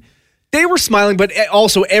beginning. They were smiling, but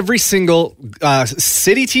also every single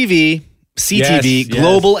City TV, CTV,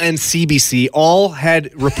 Global, and CBC all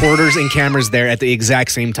had reporters and cameras there at the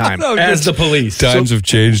exact same time. As the police. Times have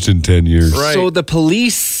changed in 10 years. Right. So the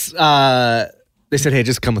police, they said, hey,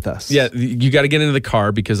 just come with us. Yeah, you got to get into the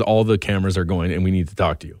car because all the cameras are going and we need to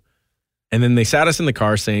talk to you. And then they sat us in the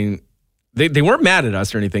car saying, they weren't mad at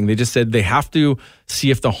us or anything. They just said they have to see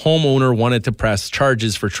if the homeowner wanted to press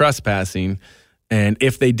charges for trespassing And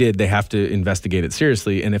if they did, they have to investigate it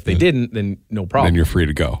seriously. And if they didn't, then no problem. Then you're free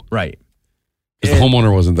to go. Right. Because the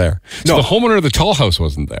homeowner wasn't there. So the homeowner of the tall house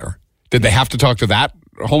wasn't there. Did they have to talk to that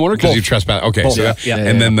homeowner? Because you trespass. Okay. Both. So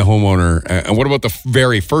then the homeowner. And what about the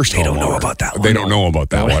very first homeowner? They don't know about that one. They don't know about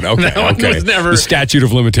that one. Okay. That one was never... The statute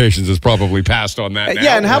of limitations is probably passed on that now.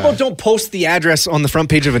 Yeah, and how about don't post the address on the front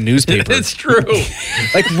page of a newspaper? It's true.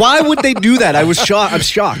 Like, why would they do that? I'm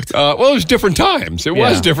shocked. Well, it was different times. It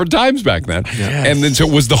was different times back then. Yes. And then so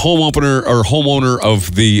was the homeowner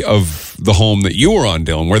of the home that you were on,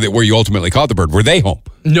 Dylan, where you ultimately caught the bird, were they home?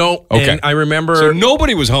 No. Okay. And I remember... So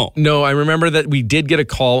nobody was home. No, I remember that we did get a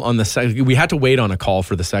call on the second... We had to wait on a call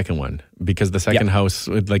for the second one because the second house,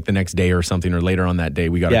 like the next day or something, or later on that day,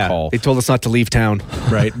 we got a call. They told us not to leave town.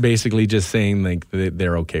 Right. Basically just saying like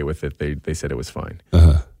they're okay with it. They said it was fine.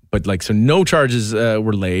 But like, so no charges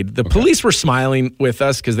were laid. The police were smiling with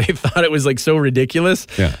us because they thought it was like so ridiculous.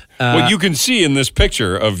 Yeah. What you can see in this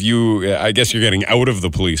picture of you, I guess you're getting out of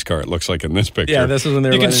the police car. It looks like in this picture. Yeah, this is when they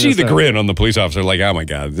were. You can see the grin on the police officer, like, "Oh my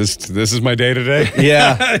god, this is my day today."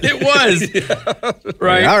 Yeah, it was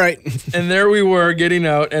right. All right, and there we were getting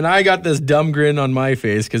out, and I got this dumb grin on my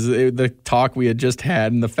face because the talk we had just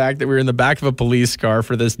had, and the fact that we were in the back of a police car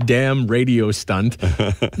for this damn radio stunt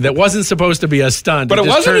that wasn't supposed to be a stunt. But it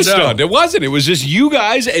wasn't a stunt. It wasn't. It was just you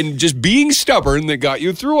guys and just being stubborn that got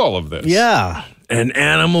you through all of this. Yeah. And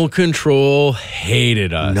animal control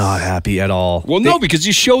hated us. Not happy at all. Well, no, because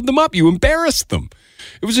you showed them up. You embarrassed them.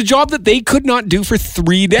 It was a job that they could not do for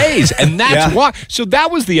 3 days. And that's why. So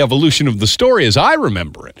that was the evolution of the story as I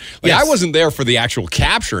remember it. Like, I wasn't there for the actual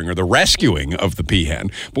capturing or the rescuing of the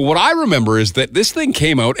Peahen. But what I remember is that this thing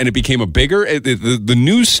came out and it became a bigger, the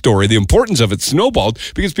news story, the importance of it snowballed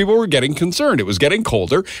because people were getting concerned. It was getting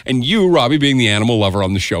colder. And you, Robbie, being the animal lover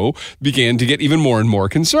on the show, began to get even more and more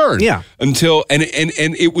concerned. Yeah. Until, and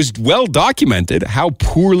it was well documented how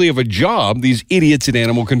poorly of a job these idiots in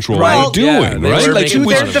animal control were doing. Right? Like, to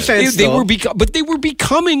their defense, they were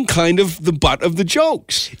becoming kind of the butt of the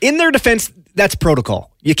jokes. In their defense, that's protocol.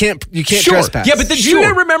 You can't trespass. Yeah, but did you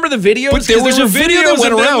remember the videos? But there was a video that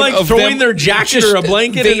went around like of throwing their jacket or a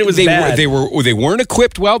blanket, and it was bad. They weren't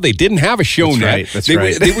equipped well. They didn't have a show net. They were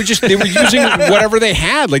using whatever they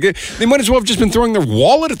had. Like they might as well have just been throwing their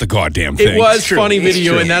wallet at the goddamn thing. It was funny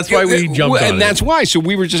video, and that's why we jumped on it. And that's why. So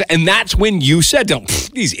we were just, and that's when you said,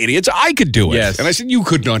 "These idiots, I could do it." Yes. And I said, "You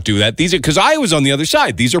could not do that. These are because I was on the other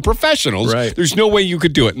side. These are professionals. Right. There's no way you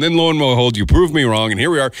could do it." And then lo and behold, you proved me wrong, and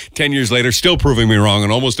here we are, 10 years later, still proving me wrong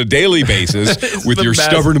on almost a daily basis with your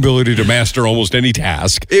stubborn ability to master almost any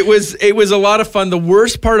task. It was a lot of fun. The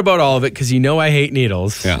worst part about all of it, because I hate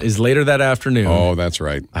needles, is later that afternoon. Oh, that's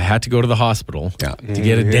right. I had to go to the hospital to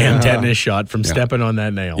get a damn tetanus shot from stepping on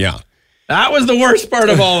that nail. Yeah. That was the worst part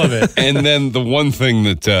of all of it. And then the one thing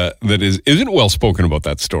that isn't well spoken about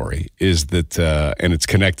that story is that, and it's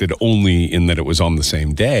connected only in that it was on the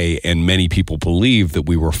same day, and many people believe that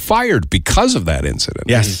we were fired because of that incident.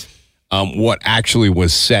 Yes. What actually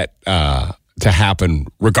was set to happen,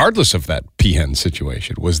 regardless of that Peahen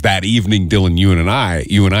situation, was that evening, Dylan, you and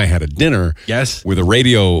I had a dinner with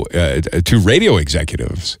two radio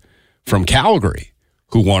executives from Calgary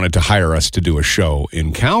who wanted to hire us to do a show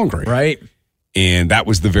in Calgary. Right. And that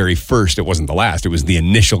was the very first, it wasn't the last, it was the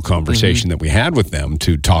initial conversation that we had with them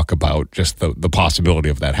to talk about just the possibility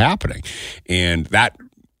of that happening. And that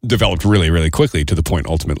developed really, really quickly to the point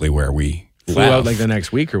ultimately where we flew out like the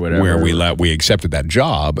next week or whatever. Where we accepted that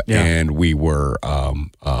job and we were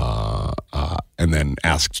and then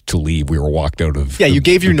asked to leave. We were walked out of. Yeah, you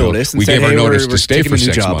gave your notice. We gave our notice to stay for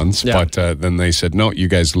 6 job. months, but then they said no, you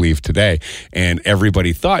guys leave today. And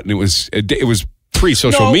everybody thought, and it was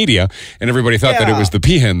pre-social media, and everybody thought that it was the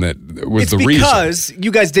Peahen that was the reason. Because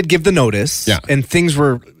you guys did give the notice, and things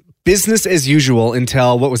were business as usual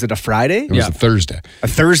until, what was it, a Friday? It was a Thursday. A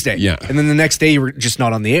Thursday. Yeah. And then the next day you were just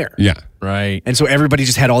not on the air. Yeah. Right. And so everybody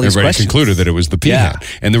just had all these questions. Everybody concluded that it was the Peahen. Yeah.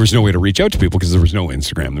 And there was no way to reach out to people because there was no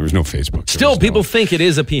Instagram, there was no Facebook. Still, people think it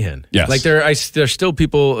is a Peahen. Yes. Like there's still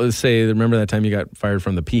people say, remember that time you got fired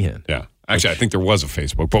from the Peahen? Yeah. Actually, I think there was a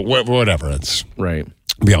Facebook, but whatever. It's right.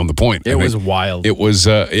 Beyond the point. It was wild. It was,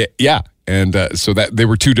 yeah. And so that they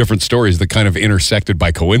were two different stories that kind of intersected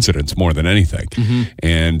by coincidence more than anything. Mm-hmm.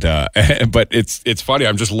 And but it's funny.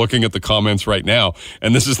 I'm just looking at the comments right now,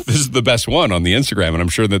 and this is the best one on the Instagram, and I'm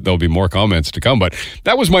sure that there'll be more comments to come. But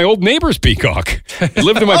that was my old neighbor's peacock. It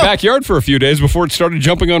lived in my backyard for a few days before it started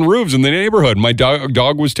jumping on roofs in the neighborhood. My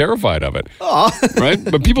dog was terrified of it. Right?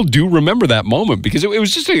 But people do remember that moment because it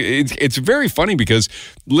was just it's very funny because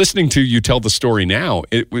listening to you tell the story now,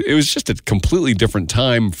 it was just a completely different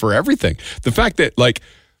time for everything. The fact that, like,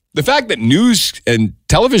 The fact that news and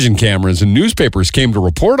television cameras and newspapers came to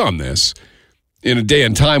report on this in a day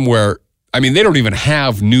and time where, I mean, they don't even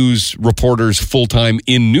have news reporters full-time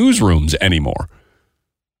in newsrooms anymore.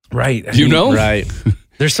 Right. Right.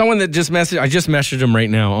 There's someone that just messaged. I just messaged them right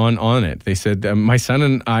now on it. They said my son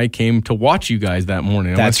and I came to watch you guys that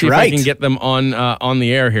morning. That's see right. If I can get them on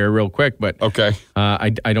the air here real quick, but okay.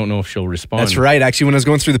 I don't know if she'll respond. That's right. Actually, when I was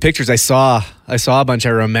going through the pictures, I saw a bunch. I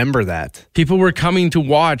remember that. People were coming to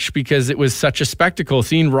watch because it was such a spectacle.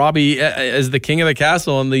 Seeing Robbie as the king of the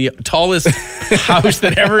castle and the tallest house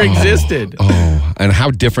that ever existed. Oh, and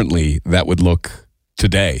how differently that would look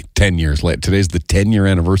today, 10 years later. Today's the 10-year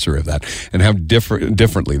anniversary of that. And how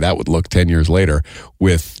differently that would look 10 years later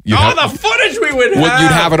with... the footage we would have!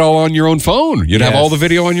 You'd have it all on your own phone. You'd have all the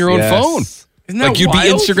video on your own phone. Isn't that you'd wild? be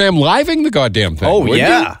Instagram living the goddamn thing. Oh,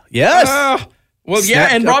 yeah. Yes.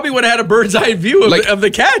 And Robbie would have had a bird's eye view of the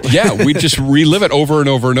catch. Yeah, we'd just relive it over and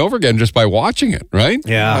over and over again just by watching it, right?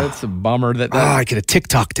 Yeah. That's a bummer that... I could have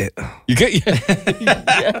TikToked it. You could,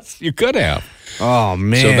 yes, you could have. Oh,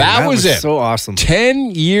 man. So that was it. So awesome.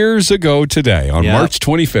 10 years ago today, on March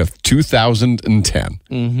 25th, 2010.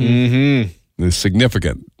 Mm-hmm. The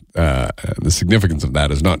significance of that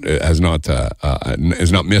is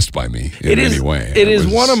not missed by me in any way. It is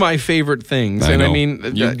one of my favorite things. I and know. I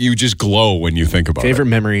mean, you just glow when you think about Favorite it.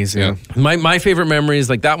 memories, yeah. My favorite memories,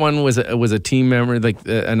 like that one was a team memory. Like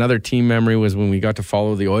another team memory was when we got to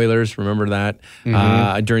follow the Oilers. Remember that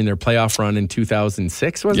during their playoff run in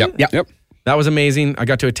 2006, was it? Yep. That was amazing. I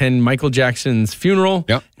got to attend Michael Jackson's funeral,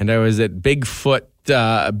 and I was at Bigfoot.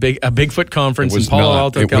 A Bigfoot conference in Palo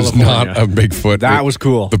Alto, California. It was not a Bigfoot. That was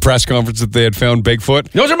cool. The press conference that they had found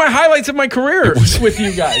Bigfoot. Those are my highlights of my career with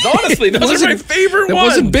you guys. Honestly, those are my favorite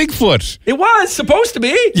ones. It wasn't Bigfoot. It was supposed to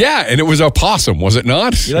be. Yeah, and it was a possum, was it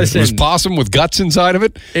not? Listen, it was possum with guts inside of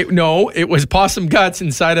it? No, it was possum guts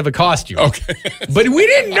inside of a costume. Okay. But we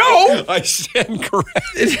didn't know. I stand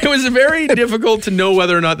corrected. It was very difficult to know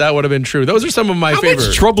whether or not that would have been true. Those are some of my favorites. How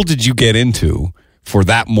much trouble did you get into for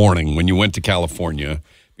that morning when you went to California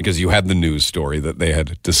because you had the news story that they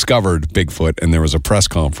had discovered Bigfoot and there was a press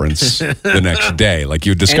conference the next day? Like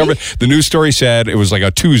you discovered, the news story said it was like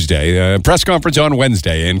a Tuesday, press conference on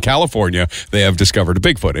Wednesday in California, they have discovered a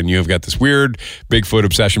Bigfoot and you have got this weird Bigfoot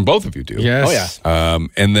obsession, both of you do. Yes. Oh, yeah.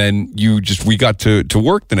 And then we got to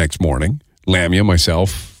work the next morning, Lamia,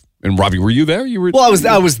 myself, and Robbie, were you there? Well, I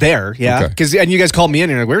was there, yeah. Okay. And you guys called me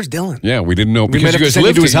in and you're like, where's Dylan? Yeah, we didn't know because might have you to send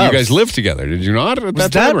you to his house. You guys lived together, did you not? At Was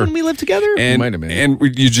that time, or- when we lived together? And, Might have been. and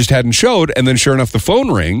you just hadn't showed, and then sure enough, the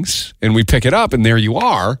phone rings, and we pick it up, and there you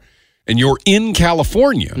are, and you're in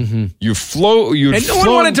California. Mm-hmm. And no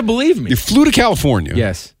one wanted to believe me. You flew to California.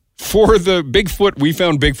 Yes. For the We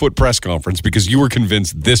Found Bigfoot press conference because you were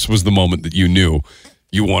convinced this was the moment that you knew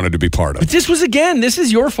you wanted to be part of. But this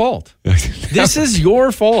is your fault. This is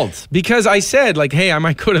your fault. Because I said, like, hey, I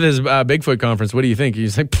might go to this Bigfoot conference. What do you think? You're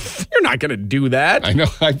like, you're not going to do that. I know.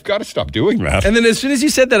 I've got to stop doing that. And then as soon as you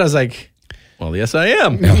said that, I was like, well, yes, I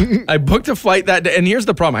am. Yeah. I booked a flight that day. And here's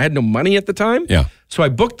the problem. I had no money at the time. Yeah. So I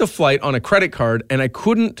booked the flight on a credit card, and I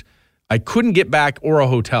couldn't get back or a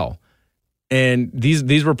hotel. And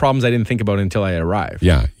these were problems I didn't think about until I arrived.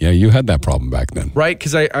 Yeah, you had that problem back then. Right,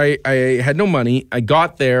 because I had no money. I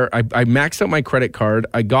got there. I maxed out my credit card.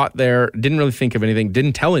 I got there, didn't really think of anything,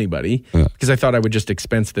 didn't tell anybody because I thought I would just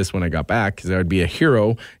expense this when I got back because I would be a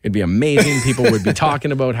hero. It'd be amazing. People would be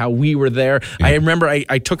talking about how we were there. Yeah. I remember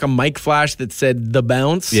I took a mic flash that said The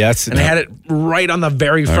Bounce. Yes. And I had it right on the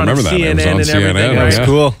very front of CNN and everything. That was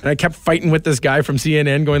cool. And I kept fighting with this guy from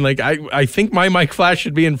CNN going like, I think my mic flash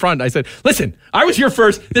should be in front. I said, listen, I was here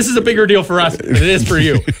first. This is a bigger deal for us than it is for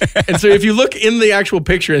you. And so if you look in the actual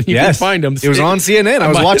picture and you can find them. It was on CNN. I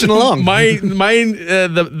was watching along.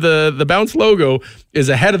 The Bounce logo is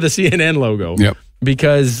ahead of the CNN logo. Yep.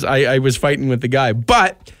 Because I was fighting with the guy.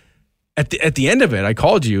 But at the end of it, I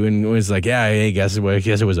called you and was like, yeah, I guess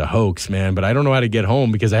it was a hoax, man. But I don't know how to get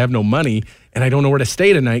home because I have no money and I don't know where to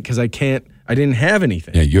stay tonight because I didn't have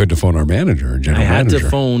anything. Yeah, you had to phone our manager, general manager. I had to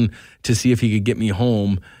phone to see if he could get me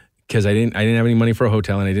home because I didn't have any money for a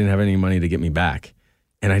hotel and I didn't have any money to get me back.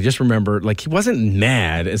 And I just remember, like, he wasn't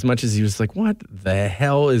mad as much as he was like, what the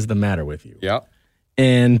hell is the matter with you? Yeah.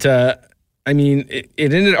 And, I mean, it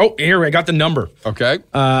ended, here, I got the number. Okay.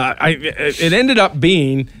 It ended up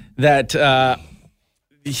being that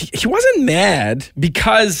he wasn't mad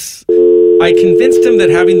because I convinced him that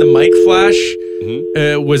having the mic flash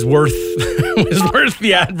was worth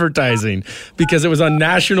the advertising because it was on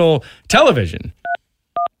national television.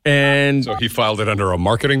 And so he filed it under a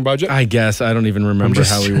marketing budget? I guess. I don't even remember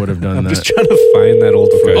how he would have done that. I'm just trying to find that old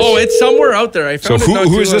footage. Oh, it's somewhere out there. I found so it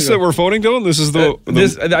who is this that we're phoning, Dylan? This is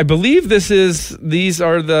I believe these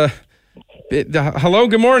are the hello,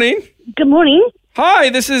 good morning. Good morning. Hi,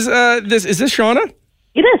 is this Shauna?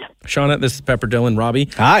 It is. Shauna, this is Pepper, Dylan, Robbie.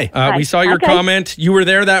 Hi. We saw your comment. You were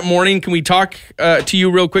there that morning. Can we talk to you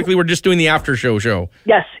real quickly? We're just doing the after show.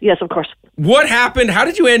 Yes, of course. What happened? How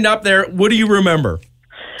did you end up there? What do you remember?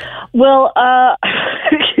 Well, I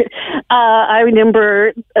remember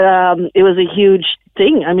it was a huge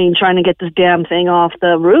thing. I mean, trying to get this damn thing off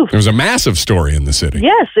the roof. It was a massive story in the city.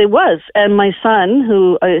 Yes, it was. And my son,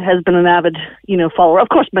 who has been an avid, follower, of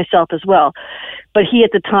course, myself as well, but he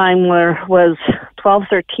at the time was 12,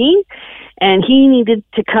 13, and he needed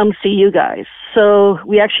to come see you guys. So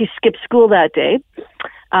we actually skipped school that day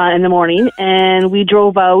in the morning, and we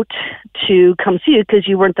drove out to come see you because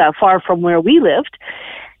you weren't that far from where we lived.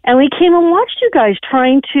 And we came and watched you guys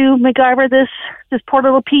trying to MacGyver this poor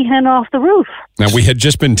little peahen off the roof. Now, we had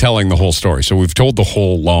just been telling the whole story, so we've told the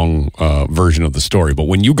whole long version of the story. But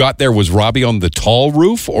when you got there, was Robbie on the tall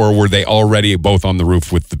roof, or were they already both on the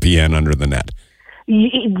roof with the peahen under the net?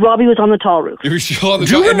 Robbie was on the tall roof. Do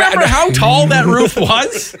you remember how tall that roof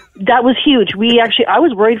was? That was huge. I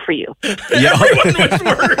was worried for you. Yeah, everyone was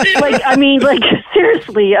worried.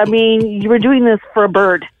 Seriously. You were doing this for a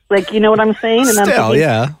bird. You know what I'm saying? And Still, I'm thinking,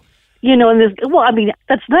 yeah. And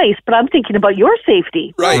that's nice, but I'm thinking about your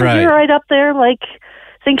safety. Right. You're right up there,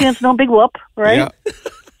 thinking it's no big whoop, right? Yeah.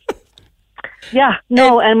 Yeah,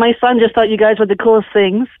 no, and my son just thought you guys were the coolest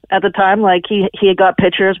things at the time. He had got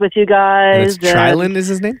pictures with you guys. Trilin is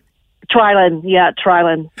his name? Trilin.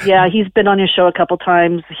 Yeah, he's been on your show a couple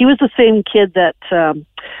times. He was the same kid that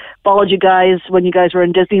followed you guys when you guys were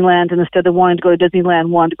in Disneyland, and instead of wanting to go to Disneyland,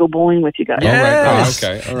 wanted to go bowling with you guys. Yes. Oh,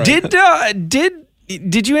 right. Oh, okay. All right.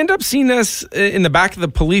 Did you end up seeing us in the back of the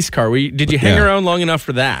police car? Did you hang around long enough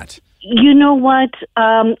for that? You know what?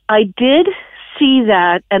 I did see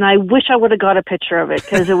that, and I wish I would have got a picture of it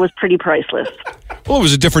because it was pretty priceless. Well, it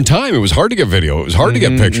was a different time. It was hard to get video. It was hard to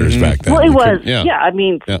get pictures back then. Well, it was.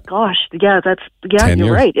 Gosh, you're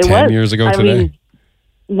right. It was 10 years ago today.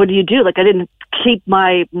 What do you do? I didn't keep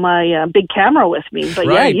my big camera with me, but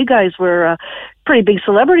yeah, you guys were pretty big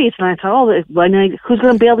celebrities, and I thought, who's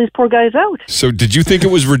going to bail these poor guys out? So, did you think it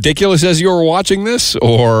was ridiculous as you were watching this,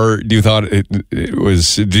 or do you thought it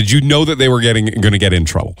was? Did you know that they were going to get in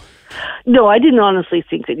trouble? No, I didn't honestly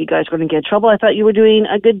think that you guys were going to get in trouble. I thought you were doing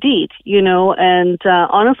a good deed, and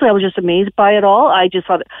honestly, I was just amazed by it all. I just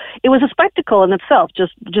thought it was a spectacle in itself.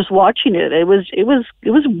 Just watching it, it was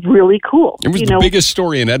really cool. It was the biggest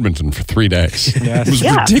story in Edmonton for 3 days. Yes. It was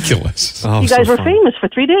ridiculous. You guys were famous for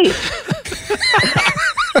 3 days.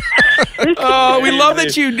 Oh, we love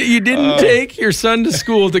that you didn't take your son to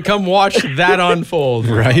school to come watch that unfold,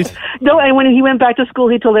 right? No, and when he went back to school,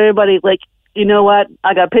 he told everybody, you know what?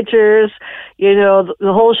 I got pictures, the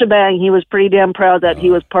whole shebang. He was pretty damn proud that he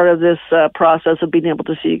was part of this process of being able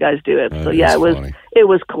to see you guys do it. So yeah, it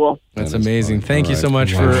was cool. That's amazing. Thank you so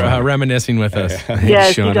much for reminiscing with us.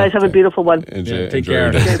 Yes, you guys have a beautiful one. Take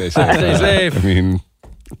care. Stay safe.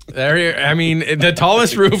 The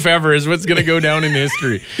tallest roof ever is what's going to go down in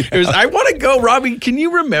history. I want to go, Robbie. Can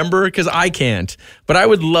you remember? Because I can't, but I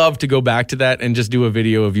would love to go back to that and just do a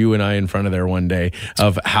video of you and I in front of there one day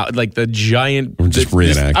of how, the giant. We're just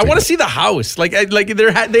reenacting. I want to see the house. They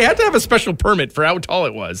had to have a special permit for how tall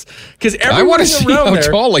it was. Because I want to see how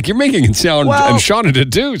tall. You're making it sound, and Shauna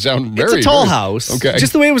did too. Sound very. It's a tall house. Okay.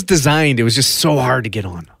 Just the way it was designed, it was just so hard to get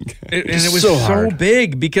on. And it was so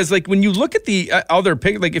big because when you look at the other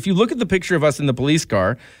picture. If you look at the picture of us in the police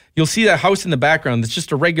car, you'll see that house in the background that's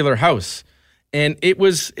just a regular house. And it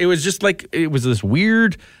was just it was this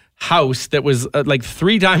weird house that was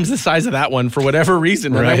 3 times the size of that one for whatever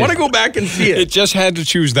reason. And I want to go back and see it. It just had to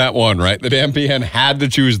choose that one, right? The damn Peahen had to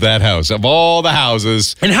choose that house of all the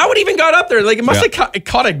houses. And how it even got up there, it must have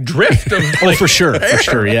caught a drift of for sure,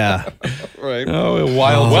 yeah. Right. Oh,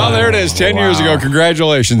 wild. Well, there it is. 10 years ago.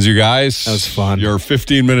 Congratulations, you guys. That was fun. Your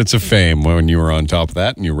 15 minutes of fame when you were on top of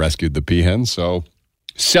that and you rescued the Peahen. So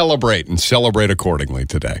celebrate accordingly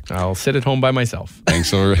today. I'll sit at home by myself. Thanks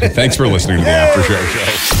for listening to the After Show.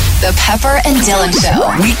 The Pepper and Dylan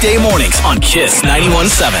Show. Weekday mornings on Kiss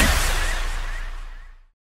 91.7.